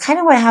that's kind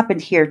of what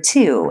happened here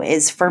too,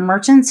 is for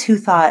merchants who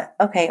thought,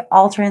 okay,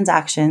 all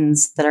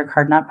transactions that are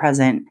card not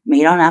present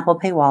made on Apple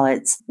Pay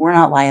wallets, we're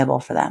not liable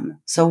for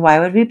them. So why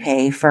would we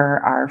pay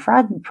for our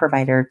fraud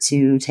provider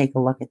to take a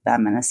look at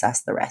them and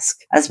assess the risk?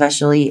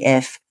 Especially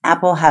if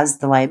Apple has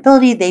the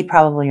liability, they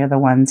probably are the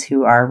ones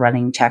who are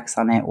running checks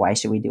on it. Why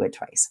should we do it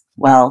twice?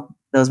 Well,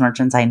 those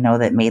merchants I know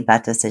that made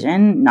that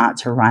decision not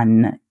to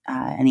run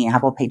any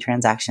Apple Pay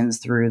transactions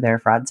through their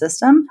fraud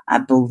system,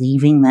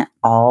 believing that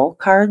all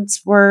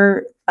cards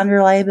were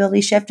under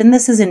liability shift. And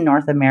this is in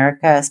North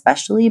America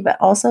especially, but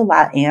also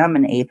LATAM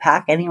and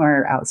APAC,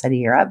 anywhere outside of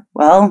Europe.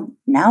 Well,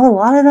 now a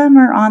lot of them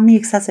are on the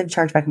excessive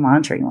chargeback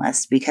monitoring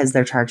list because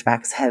their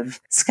chargebacks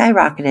have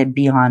skyrocketed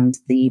beyond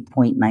the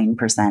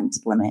 0.9%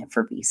 limit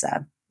for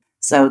Visa.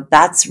 So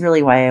that's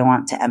really why I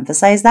want to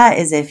emphasize that,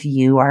 is if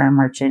you are a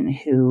merchant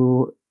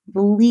who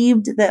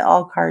believed that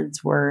all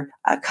cards were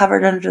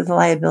covered under the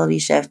liability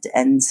shift,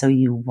 and so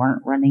you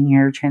weren't running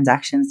your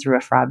transactions through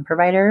a fraud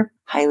provider,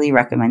 highly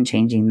recommend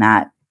changing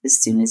that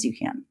as soon as you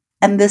can.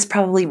 And this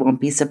probably won't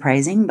be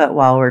surprising, but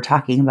while we're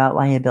talking about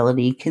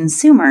liability,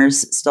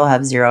 consumers still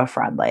have zero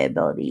fraud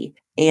liability.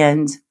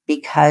 And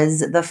because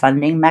the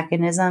funding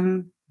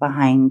mechanism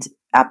behind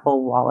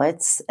Apple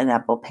wallets and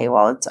Apple Pay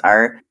wallets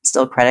are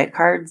still credit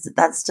cards,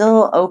 that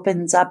still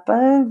opens up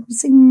a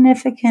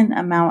significant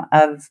amount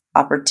of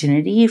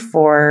opportunity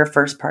for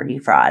first-party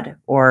fraud,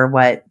 or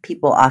what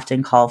people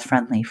often call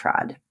friendly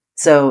fraud.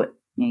 So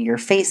your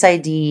Face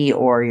ID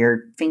or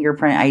your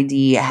fingerprint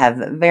ID have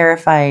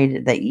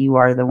verified that you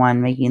are the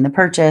one making the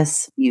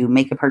purchase. You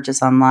make a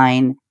purchase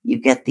online,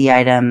 you get the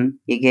item,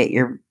 you get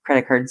your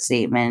credit card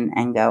statement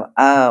and go,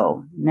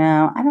 oh,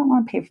 no, I don't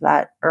want to pay for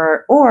that.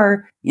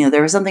 Or,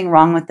 there was something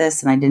wrong with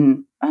this and I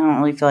don't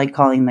really feel like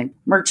calling the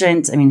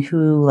merchant. I mean,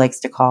 who likes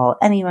to call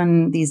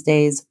anyone these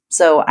days?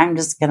 So I'm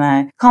just going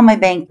to call my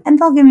bank and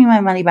they'll give me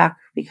my money back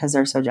because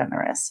they're so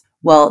generous.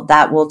 Well,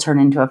 that will turn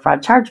into a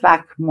fraud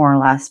chargeback more or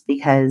less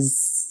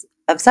because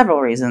of several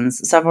reasons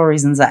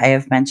that I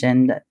have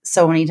mentioned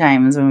so many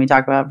times when we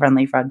talk about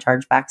friendly fraud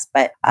chargebacks.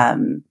 But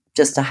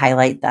just to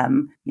highlight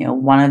them,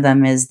 one of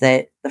them is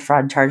that the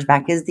fraud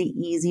chargeback is the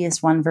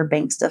easiest one for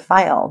banks to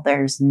file.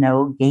 There's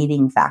no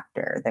gating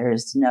factor.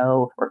 There's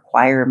no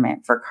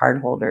requirement for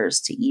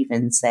cardholders to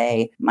even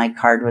say, my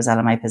card was out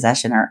of my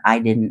possession or I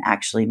didn't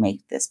actually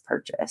make this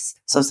purchase.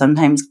 So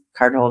sometimes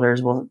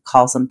cardholders will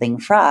call something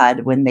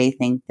fraud when they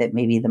think that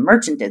maybe the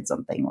merchant did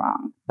something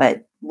wrong.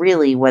 But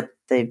really what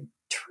the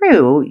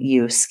true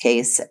use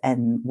case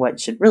and what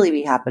should really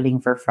be happening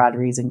for fraud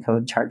reason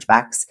code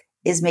chargebacks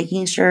is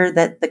making sure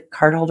that the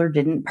cardholder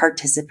didn't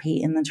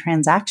participate in the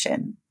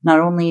transaction. Not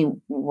only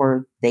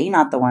were they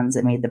not the ones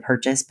that made the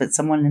purchase, but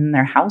someone in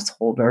their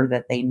household or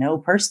that they know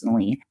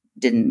personally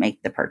didn't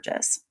make the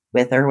purchase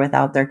with or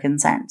without their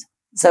consent.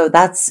 So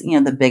that's,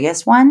 the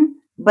biggest one.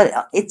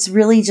 But it's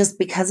really just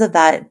because of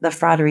that, the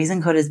fraud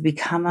reason code has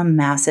become a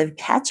massive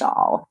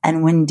catch-all.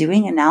 And when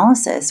doing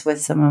analysis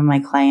with some of my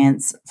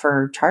clients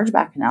for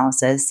chargeback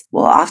analysis,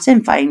 we'll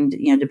often find,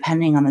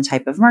 depending on the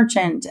type of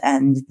merchant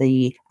and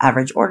the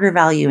average order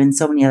value and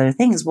so many other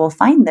things, we'll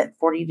find that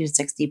 40 to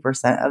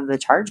 60% of the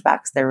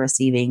chargebacks they're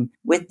receiving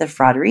with the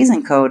fraud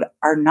reason code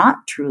are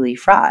not truly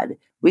fraud.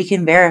 We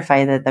can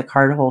verify that the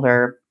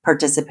cardholder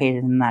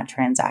participated in that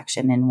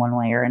transaction in one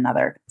way or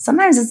another.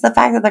 Sometimes it's the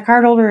fact that the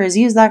cardholder has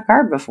used that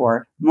card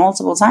before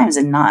multiple times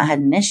and not had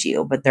an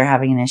issue, but they're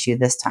having an issue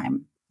this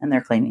time and they're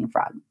claiming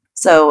fraud.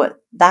 So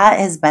that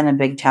has been a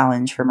big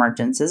challenge for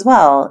merchants as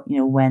well,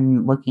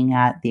 when looking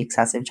at the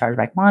excessive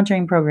chargeback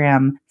monitoring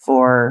program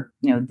for,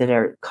 that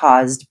are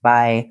caused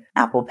by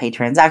Apple Pay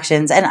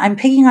transactions. And I'm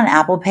picking on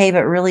Apple Pay,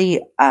 but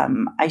really,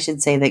 I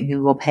should say that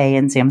Google Pay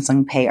and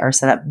Samsung Pay are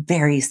set up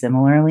very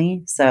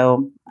similarly.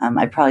 So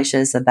I probably should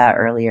have said that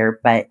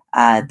earlier, but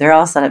they're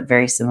all set up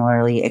very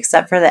similarly,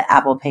 except for that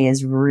Apple Pay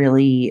is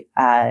really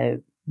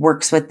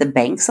works with the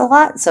banks a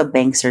lot. So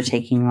banks are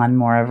taking on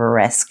more of a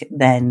risk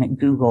than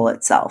Google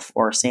itself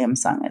or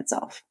Samsung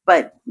itself.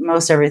 But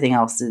most everything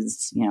else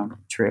is,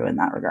 true in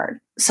that regard.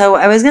 So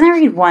I was going to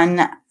read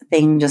one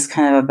thing just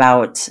kind of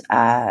about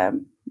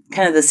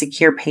kind of the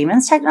secure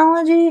payments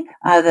technology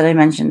that I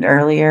mentioned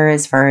earlier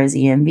as far as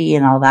EMV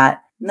and all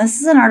that. And this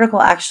is an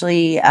article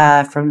actually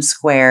from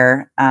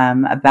Square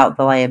about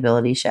the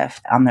liability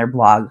shift on their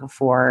blog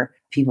for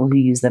people who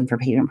use them for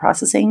payment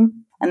processing.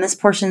 And this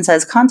portion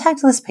says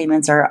contactless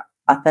payments are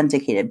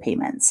authenticated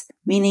payments,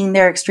 meaning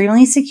they're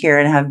extremely secure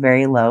and have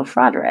very low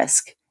fraud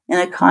risk. In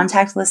a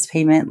contactless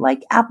payment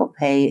like Apple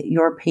Pay,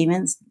 your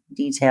payments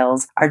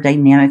details are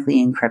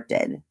dynamically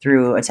encrypted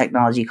through a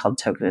technology called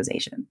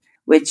tokenization,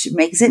 which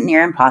makes it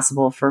near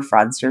impossible for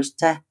fraudsters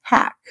to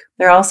hack.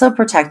 They're also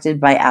protected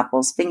by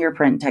Apple's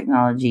fingerprint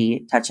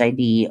technology, Touch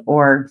ID,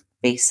 or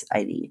Face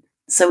ID.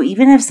 So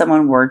even if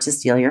someone were to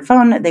steal your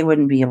phone, they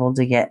wouldn't be able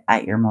to get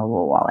at your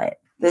mobile wallet.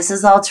 This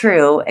is all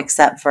true,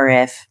 except for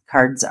if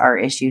cards are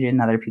issued in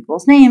other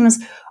people's names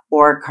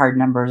or card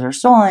numbers are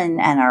stolen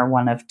and are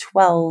one of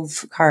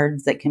 12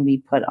 cards that can be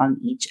put on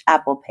each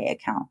Apple Pay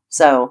account.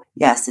 So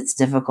yes, it's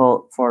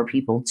difficult for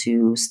people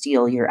to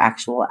steal your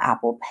actual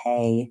Apple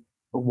Pay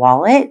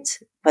wallet,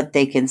 but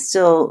they can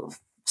still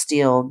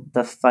steal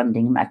the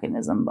funding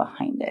mechanism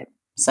behind it.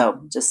 So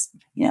just,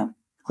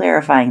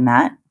 clarifying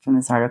that from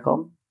this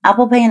article.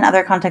 Apple Pay and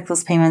other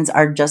contactless payments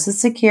are just as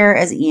secure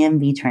as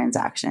EMV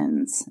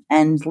transactions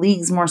and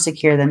leagues more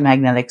secure than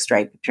magnetic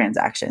stripe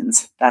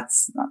transactions.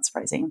 That's not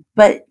surprising,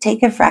 but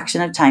take a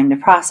fraction of time to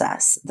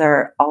process.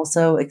 They're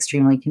also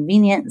extremely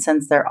convenient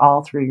since they're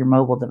all through your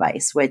mobile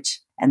device,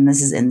 and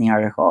this is in the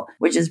article,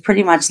 which is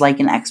pretty much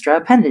like an extra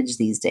appendage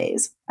these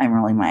days. I'm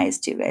rolling my eyes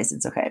too, guys.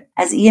 It's okay.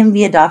 As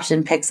EMV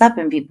adoption picks up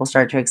and people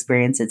start to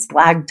experience its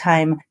lag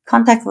time,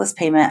 contactless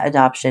payment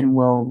adoption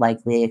will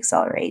likely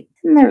accelerate.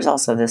 And there's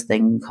also this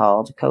thing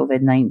called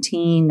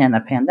COVID-19 and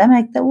a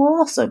pandemic that will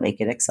also make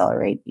it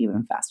accelerate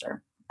even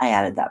faster. I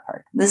added that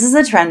part. This is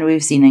a trend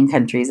we've seen in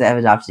countries that have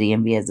adopted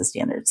EMV as a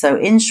standard. So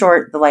in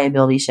short, the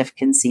liability shift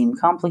can seem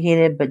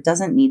complicated, but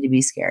doesn't need to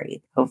be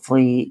scary.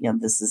 Hopefully,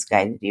 this has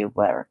guided you,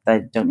 whatever,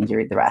 but don't need to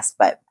read the rest.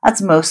 But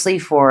that's mostly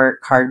for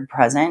card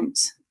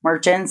present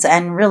merchants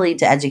and really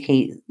to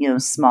educate,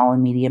 small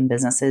and medium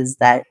businesses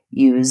that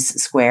use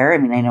Square. I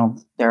mean, I know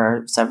there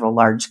are several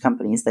large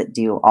companies that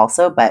do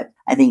also, but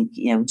I think,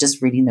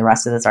 just reading the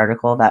rest of this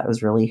article, that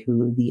was really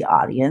who the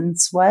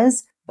audience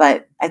was.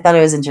 But I thought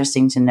it was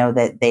interesting to know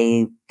that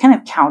they kind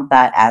of count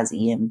that as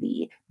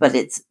EMV, but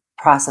it's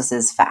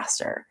processes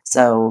faster.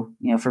 So,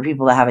 for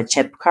people that have a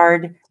chip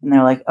card and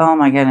they're like, oh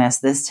my goodness,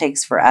 this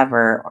takes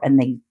forever, and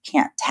they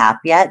can't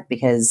tap yet,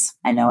 because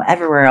I know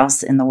everywhere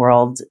else in the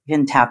world you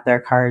can tap their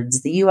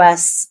cards. The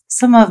US,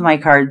 some of my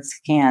cards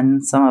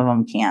can, some of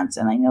them can't.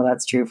 And I know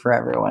that's true for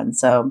everyone.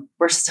 So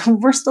we're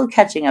still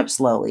catching up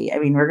slowly. I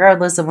mean,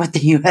 regardless of what the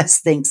US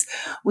thinks,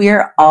 we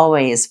are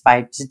always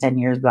 5 to 10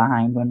 years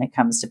behind when it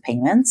comes to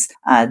payments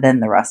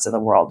than the rest of the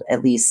world.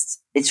 At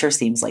least it sure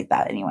seems like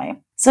that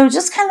anyway. So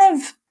just kind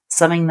of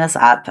summing this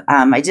up,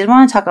 I did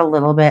want to talk a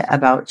little bit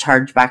about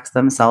chargebacks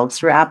themselves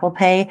through Apple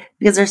Pay,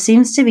 because there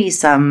seems to be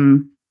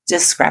some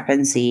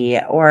discrepancy,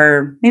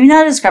 or maybe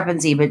not a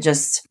discrepancy, but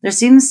just there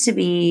seems to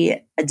be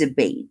a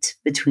debate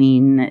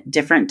between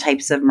different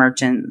types of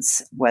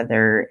merchants,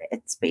 whether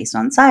it's based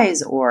on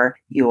size or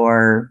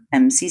your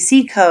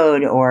MCC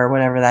code or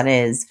whatever that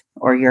is,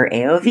 or your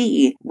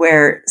AOV,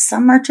 where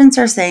some merchants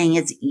are saying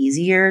it's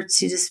easier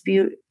to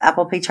dispute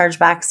Apple Pay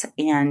chargebacks,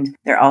 and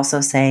they're also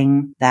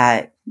saying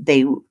that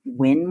they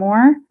win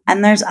more.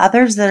 And there's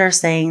others that are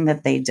saying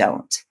that they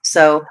don't.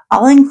 So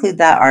I'll include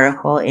that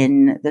article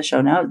in the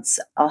show notes.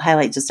 I'll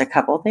highlight just a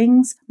couple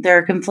things. There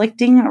are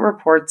conflicting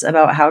reports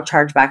about how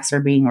chargebacks are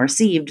being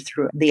received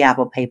through the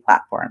Apple Pay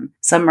platform.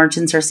 Some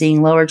merchants are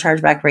seeing lower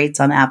chargeback rates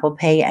on Apple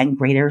Pay and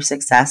greater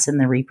success in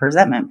the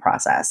representment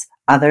process.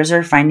 Others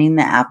are finding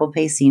that Apple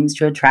Pay seems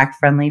to attract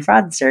friendly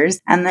fraudsters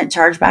and that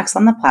chargebacks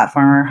on the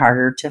platform are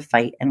harder to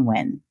fight and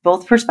win.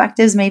 Both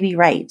perspectives may be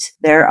right.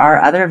 There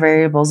are other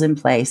variables in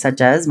play,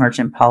 such as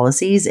merchant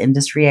policies,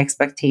 industry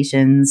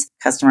expectations,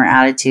 customer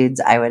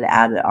attitudes. I would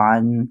add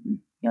on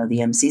the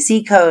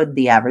MCC code,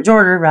 the average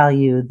order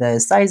value, the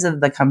size of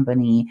the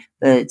company,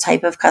 the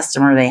type of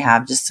customer they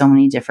have, just so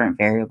many different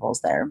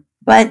variables there.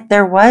 But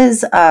there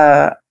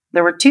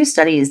were 2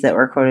 studies that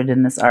were quoted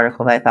in this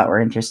article that I thought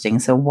were interesting.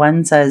 So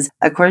one says,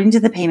 according to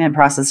the payment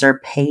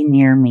processor Pay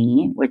Near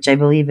Me, which I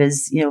believe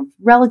is,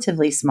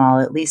 relatively small,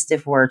 at least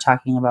if we're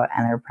talking about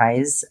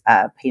enterprise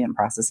payment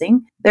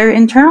processing, their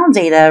internal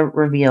data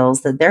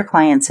reveals that their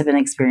clients have been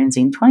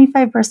experiencing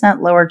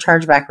 25% lower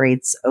chargeback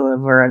rates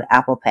over an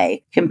Apple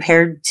Pay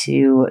compared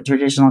to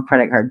traditional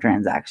credit card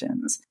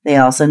transactions. They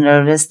also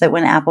noticed that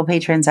when Apple Pay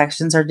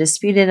transactions are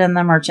disputed and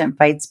the merchant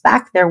fights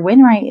back, their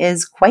win rate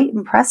is quite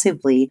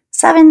impressively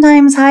 7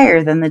 times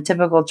higher than the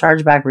typical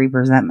chargeback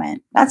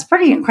representment. That's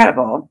pretty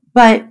incredible.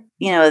 But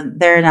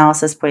their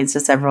analysis points to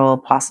several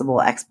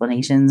possible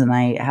explanations, and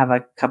I have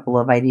a couple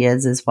of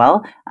ideas as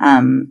well.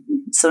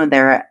 Some of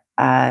their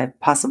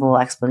possible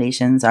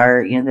explanations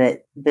are,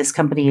 that this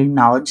company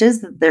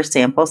acknowledges that their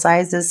sample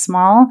size is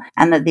small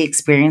and that the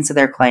experience of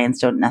their clients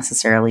don't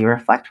necessarily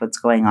reflect what's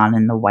going on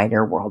in the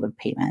wider world of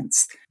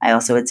payments. I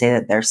also would say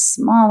that they're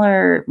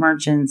smaller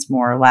merchants,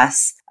 more or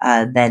less,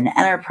 than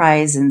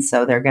enterprise, and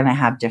so they're going to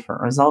have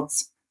different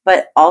results.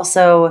 But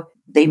also,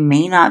 they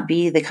may not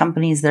be the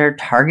companies that are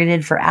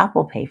targeted for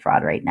Apple Pay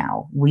fraud right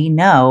now. We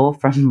know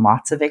from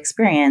lots of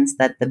experience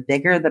that the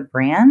bigger the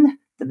brand,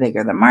 the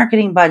bigger the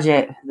marketing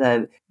budget,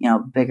 the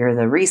bigger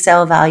the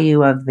resale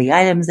value of the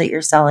items that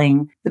you're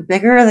selling, the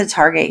bigger the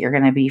target you're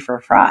going to be for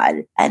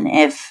fraud. And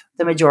if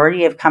the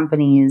majority of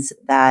companies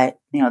that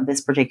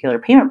this particular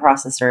payment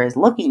processor is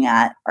looking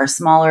at are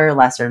smaller,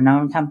 lesser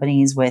known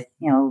companies with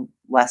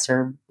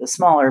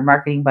smaller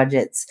marketing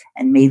budgets,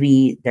 and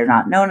maybe they're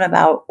not known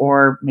about,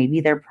 or maybe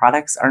their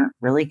products aren't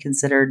really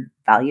considered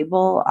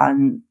valuable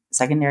on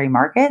secondary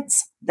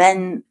markets,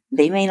 then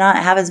they may not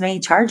have as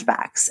many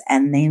chargebacks,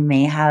 and they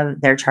may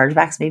have their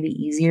chargebacks may be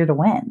easier to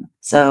win.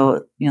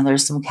 So,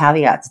 there's some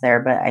caveats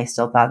there, but I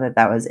still thought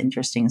that was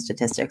interesting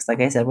statistics.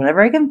 Like I said, whenever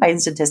I can find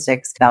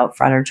statistics about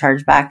fraud or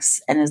chargebacks,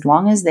 and as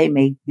long as they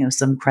make,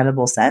 some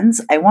credible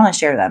sense, I want to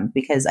share them,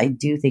 because I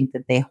do think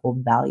that they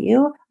hold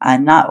value,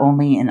 not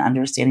only in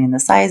understanding the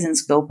size and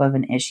scope of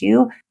an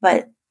issue,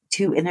 but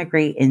to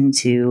integrate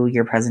into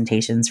your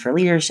presentations for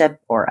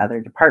leadership or other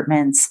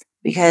departments,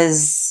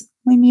 because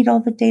we need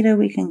all the data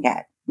we can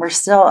get. We're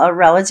still a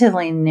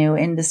relatively new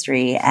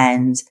industry,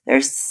 and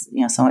there's,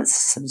 so much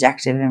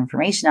subjective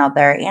information out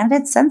there, and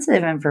it's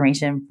sensitive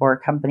information for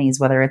companies,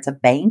 whether it's a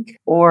bank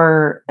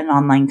or an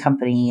online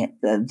company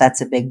that's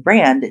a big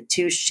brand,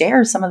 to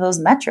share some of those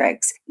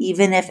metrics,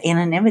 even if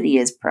anonymity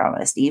is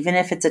promised, even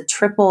if it's a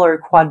triple or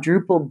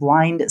quadruple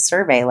blind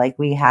survey like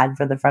we had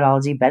for the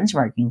Fraudology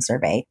benchmarking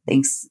survey.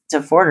 Thanks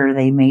to Forder,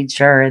 they made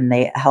sure, and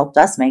they helped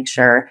us make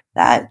sure,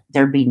 that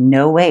there'd be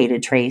no way to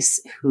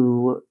trace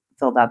who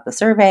filled out the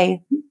survey,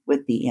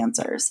 with the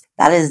answers.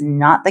 That is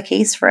not the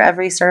case for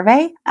every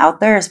survey out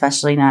there,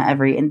 especially not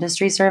every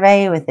industry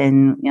survey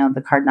within,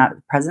 the card not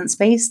present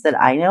space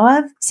that I know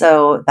of.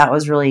 So that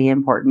was really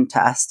important to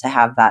us to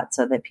have that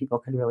so that people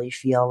could really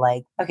feel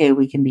like, okay,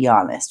 we can be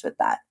honest with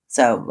that.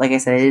 So like I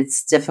said,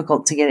 it's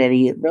difficult to get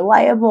any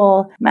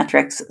reliable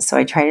metrics, so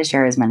I try to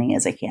share as many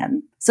as I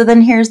can. So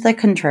then here's the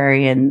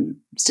contrarian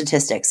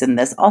statistics, and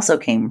this also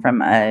came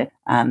from a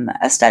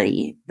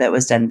study that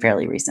was done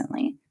fairly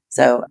recently.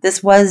 So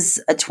this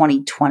was a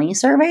 2020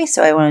 survey,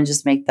 so I want to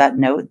just make that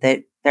note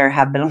that there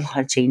have been a lot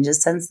of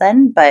changes since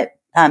then, but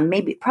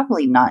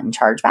probably not in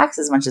chargebacks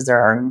as much as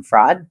there are in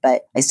fraud,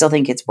 but I still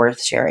think it's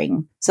worth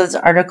sharing. So this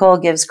article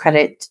gives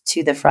credit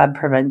to the fraud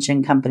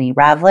prevention company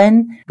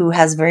Ravlin, who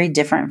has very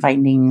different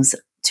findings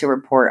to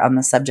report on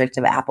the subject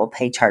of Apple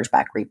Pay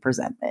chargeback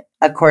representment.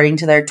 According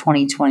to their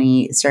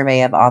 2020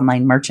 survey of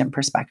online merchant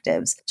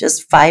perspectives,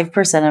 just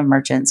 5% of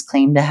merchants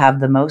claim to have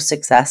the most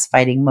success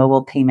fighting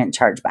mobile payment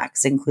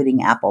chargebacks,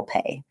 including Apple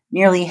Pay.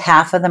 Nearly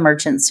half of the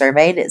merchants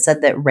surveyed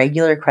said that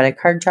regular credit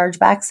card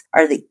chargebacks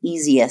are the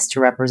easiest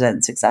to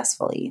represent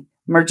successfully.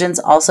 Merchants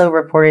also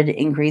reported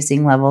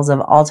increasing levels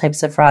of all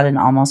types of fraud, and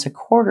almost a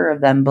quarter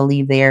of them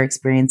believe they are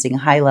experiencing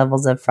high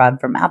levels of fraud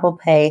from Apple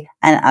Pay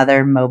and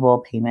other mobile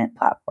payment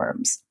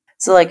platforms.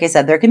 So like I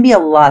said, there can be a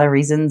lot of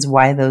reasons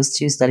why those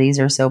two studies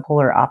are so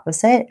polar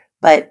opposite,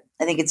 but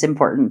I think it's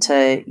important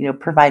to,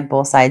 provide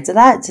both sides of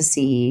that to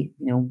see,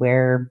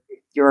 where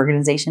your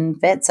organization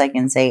fits. I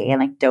can say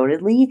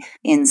anecdotally,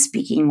 in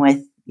speaking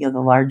with the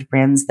large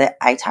brands that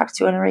I talk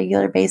to on a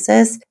regular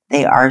basis,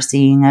 they are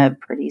seeing a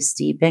pretty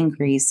steep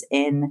increase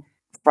in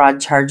fraud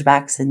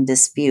chargebacks and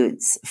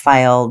disputes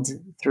filed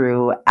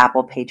through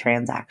Apple Pay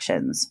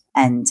transactions.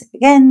 And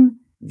again,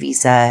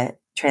 Visa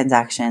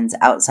transactions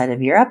outside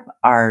of Europe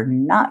are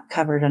not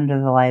covered under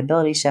the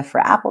liability shift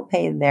for Apple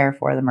Pay,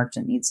 therefore the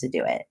merchant needs to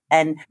do it.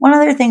 And one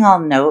other thing I'll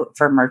note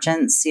for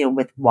merchants,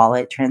 with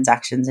wallet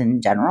transactions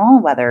in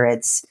general, whether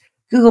it's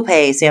Google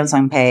Pay,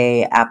 Samsung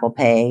Pay, Apple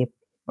Pay,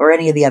 or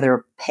any of the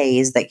other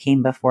pays that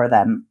came before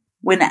them,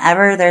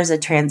 whenever there's a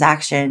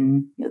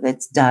transaction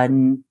that's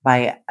done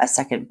by a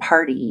second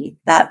party,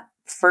 that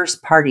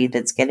first party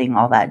that's getting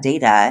all that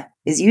data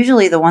is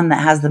usually the one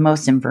that has the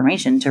most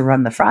information to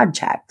run the fraud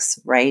checks,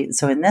 right?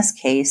 So in this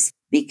case,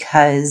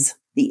 because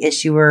the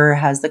issuer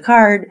has the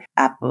card,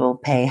 Apple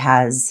Pay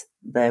has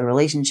the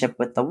relationship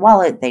with the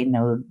wallet, they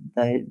know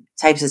the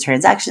types of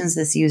transactions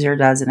this user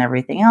does and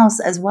everything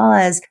else, as well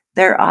as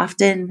they're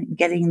often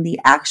getting the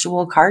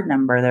actual card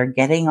number. They're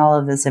getting all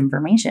of this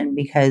information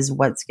because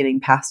what's getting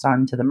passed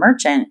on to the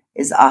merchant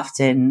is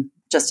often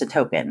just a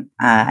token.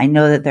 I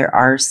know that there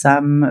are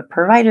some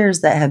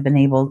providers that have been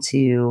able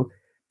to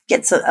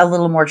get a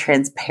little more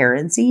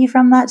transparency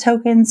from that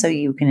token, so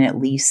you can at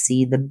least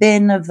see the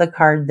bin of the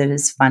card that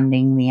is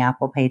funding the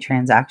Apple Pay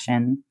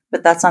transaction.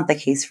 But that's not the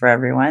case for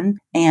everyone.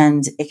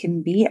 And it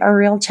can be a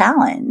real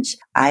challenge.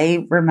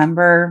 I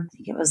remember, I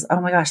think it was,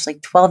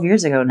 12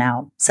 years ago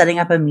now, setting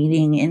up a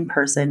meeting in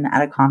person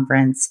at a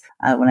conference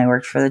when I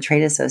worked for the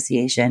trade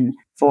association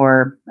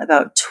for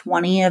about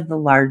 20 of the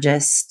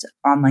largest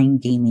online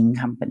gaming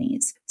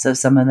companies. So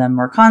some of them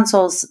were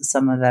consoles,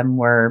 some of them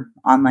were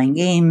online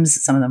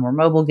games, some of them were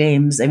mobile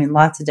games. I mean,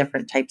 lots of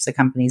different types of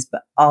companies,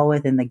 but all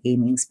within the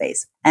gaming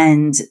space.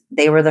 And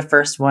they were the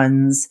first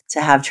ones to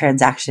have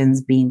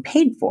transactions being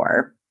paid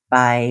for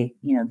by,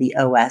 the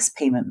OS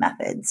payment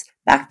methods.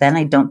 Back then,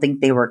 I don't think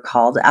they were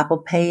called Apple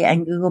Pay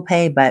and Google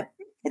Pay, but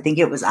I think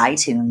it was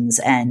iTunes.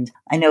 And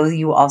I know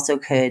you also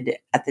could,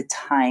 at the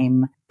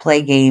time,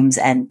 play games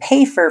and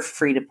pay for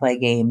free-to-play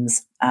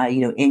games,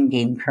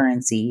 in-game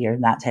currency or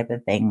that type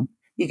of thing.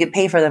 You could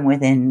pay for them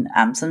within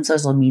some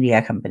social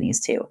media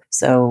companies too.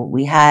 So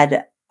we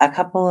had a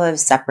couple of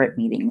separate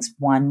meetings,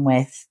 one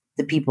with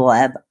the people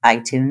at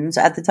iTunes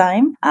at the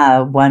time,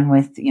 one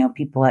with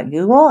people at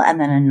Google, and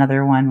then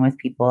another one with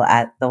people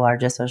at the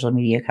largest social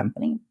media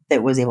company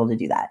that was able to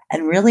do that.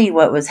 And really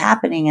what was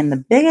happening, and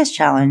the biggest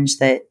challenge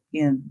that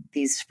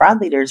these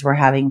fraud leaders were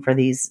having for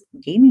these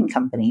gaming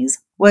companies,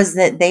 was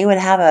that they would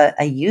have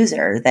a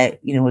user that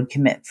would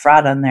commit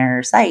fraud on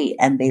their site,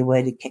 and they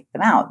would kick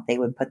them out. They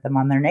would put them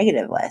on their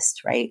negative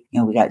list, right?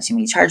 We got too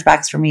many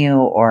chargebacks from you,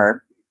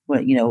 or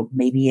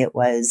maybe it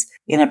was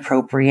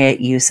inappropriate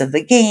use of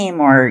the game,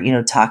 or,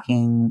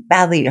 talking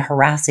badly,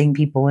 harassing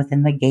people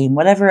within the game,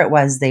 whatever it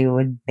was, they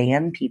would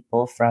ban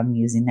people from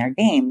using their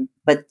game.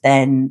 But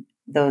then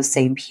those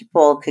same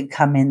people could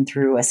come in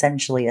through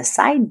essentially a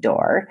side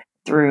door,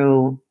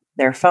 through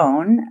their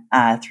phone,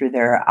 through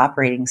their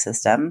operating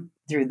system,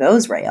 through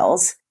those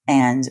rails,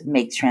 and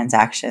make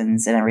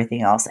transactions and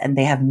everything else. And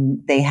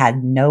they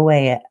had no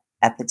way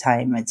at the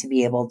time to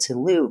be able to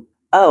loop,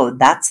 oh,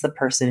 that's the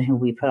person who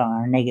we put on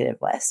our negative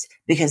list,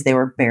 because they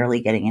were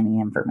barely getting any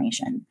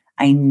information.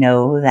 I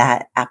know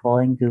that Apple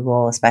and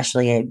Google,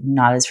 especially, I'm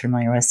not as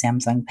familiar with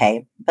Samsung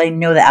Pay, but I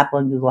know that Apple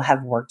and Google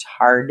have worked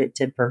hard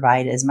to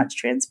provide as much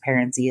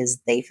transparency as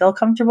they feel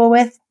comfortable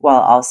with,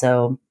 while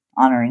also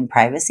honoring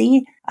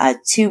privacy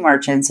to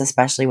merchants,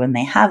 especially when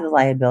they have the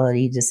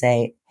liability to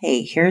say,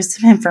 hey, here's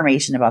some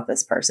information about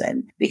this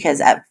person.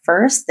 Because at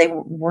first they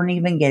weren't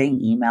even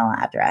getting email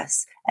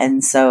address.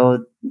 And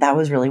so that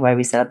was really why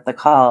we set up the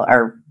call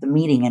or the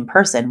meeting in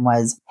person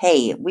was,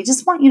 hey, we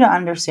just want you to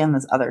understand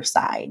this other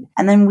side.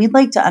 And then we'd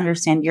like to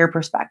understand your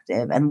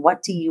perspective and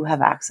what do you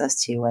have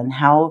access to and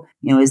how,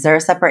 is there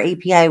a separate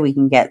API we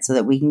can get so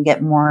that we can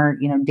get more,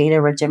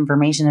 data rich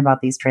information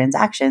about these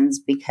transactions?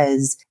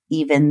 Because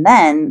even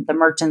then, the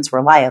merchants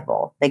were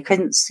liable. They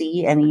couldn't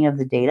see any of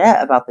the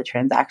data about the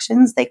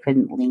transactions. They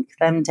couldn't link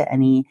them to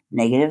any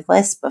negative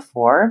lists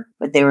before,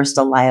 but they were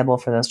still liable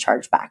for those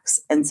chargebacks.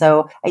 And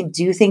so I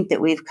do think that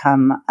we've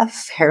come a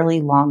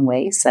fairly long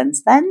way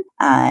since then,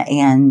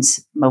 and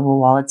mobile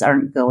wallets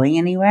aren't going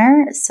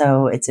anywhere.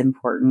 So it's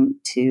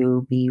important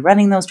to be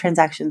running those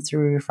transactions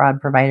through your fraud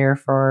provider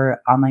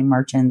for online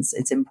merchants.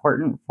 It's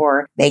important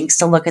for banks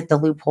to look at the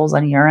loopholes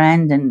on your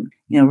end and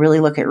really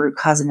look at root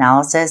cause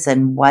analysis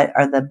and what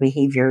are the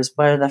behaviors,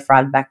 what are the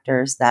fraud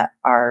vectors that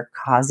are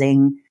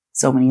causing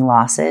so many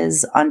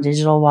losses on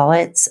digital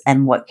wallets,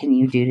 and what can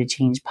you do to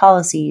change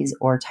policies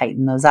or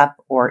tighten those up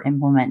or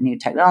implement new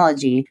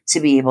technology to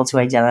be able to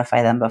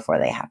identify them before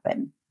they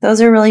happen. Those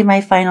are really my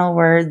final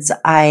words.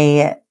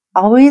 I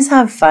always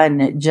have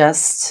fun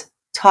just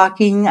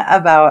talking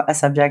about a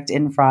subject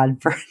in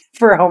fraud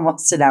for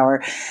almost an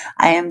hour.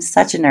 I am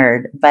such a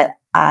nerd, but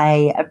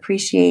I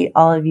appreciate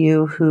all of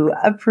you who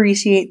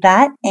appreciate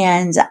that.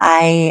 And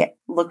I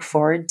look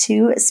forward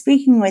to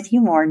speaking with you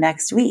more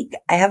next week.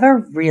 I have a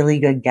really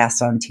good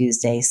guest on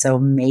Tuesday, so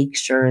make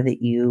sure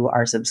that you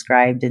are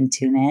subscribed and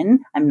tune in.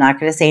 I'm not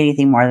going to say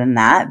anything more than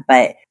that,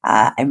 but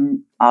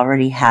I'm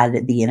already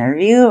had the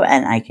interview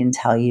and I can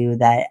tell you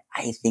that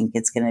I think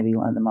it's going to be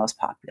one of the most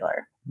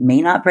popular.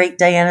 May not break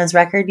Diana's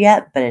record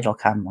yet, but it'll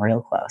come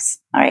real close.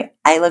 All right.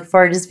 I look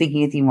forward to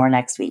speaking with you more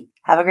next week.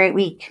 Have a great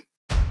week.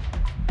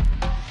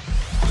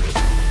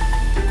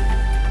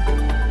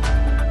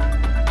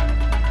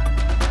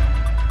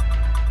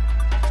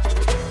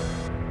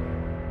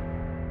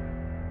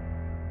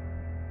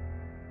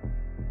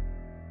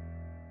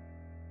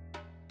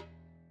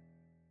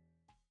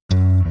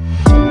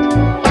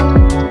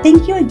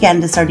 Thank you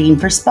again to Sardine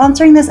for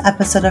sponsoring this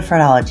episode of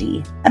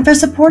Fraudology and for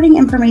supporting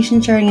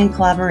information sharing and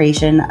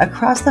collaboration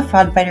across the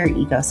FraudFighter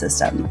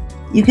ecosystem.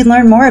 You can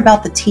learn more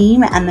about the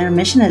team and their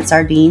mission at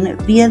Sardine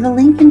via the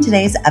link in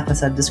today's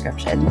episode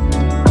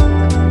description.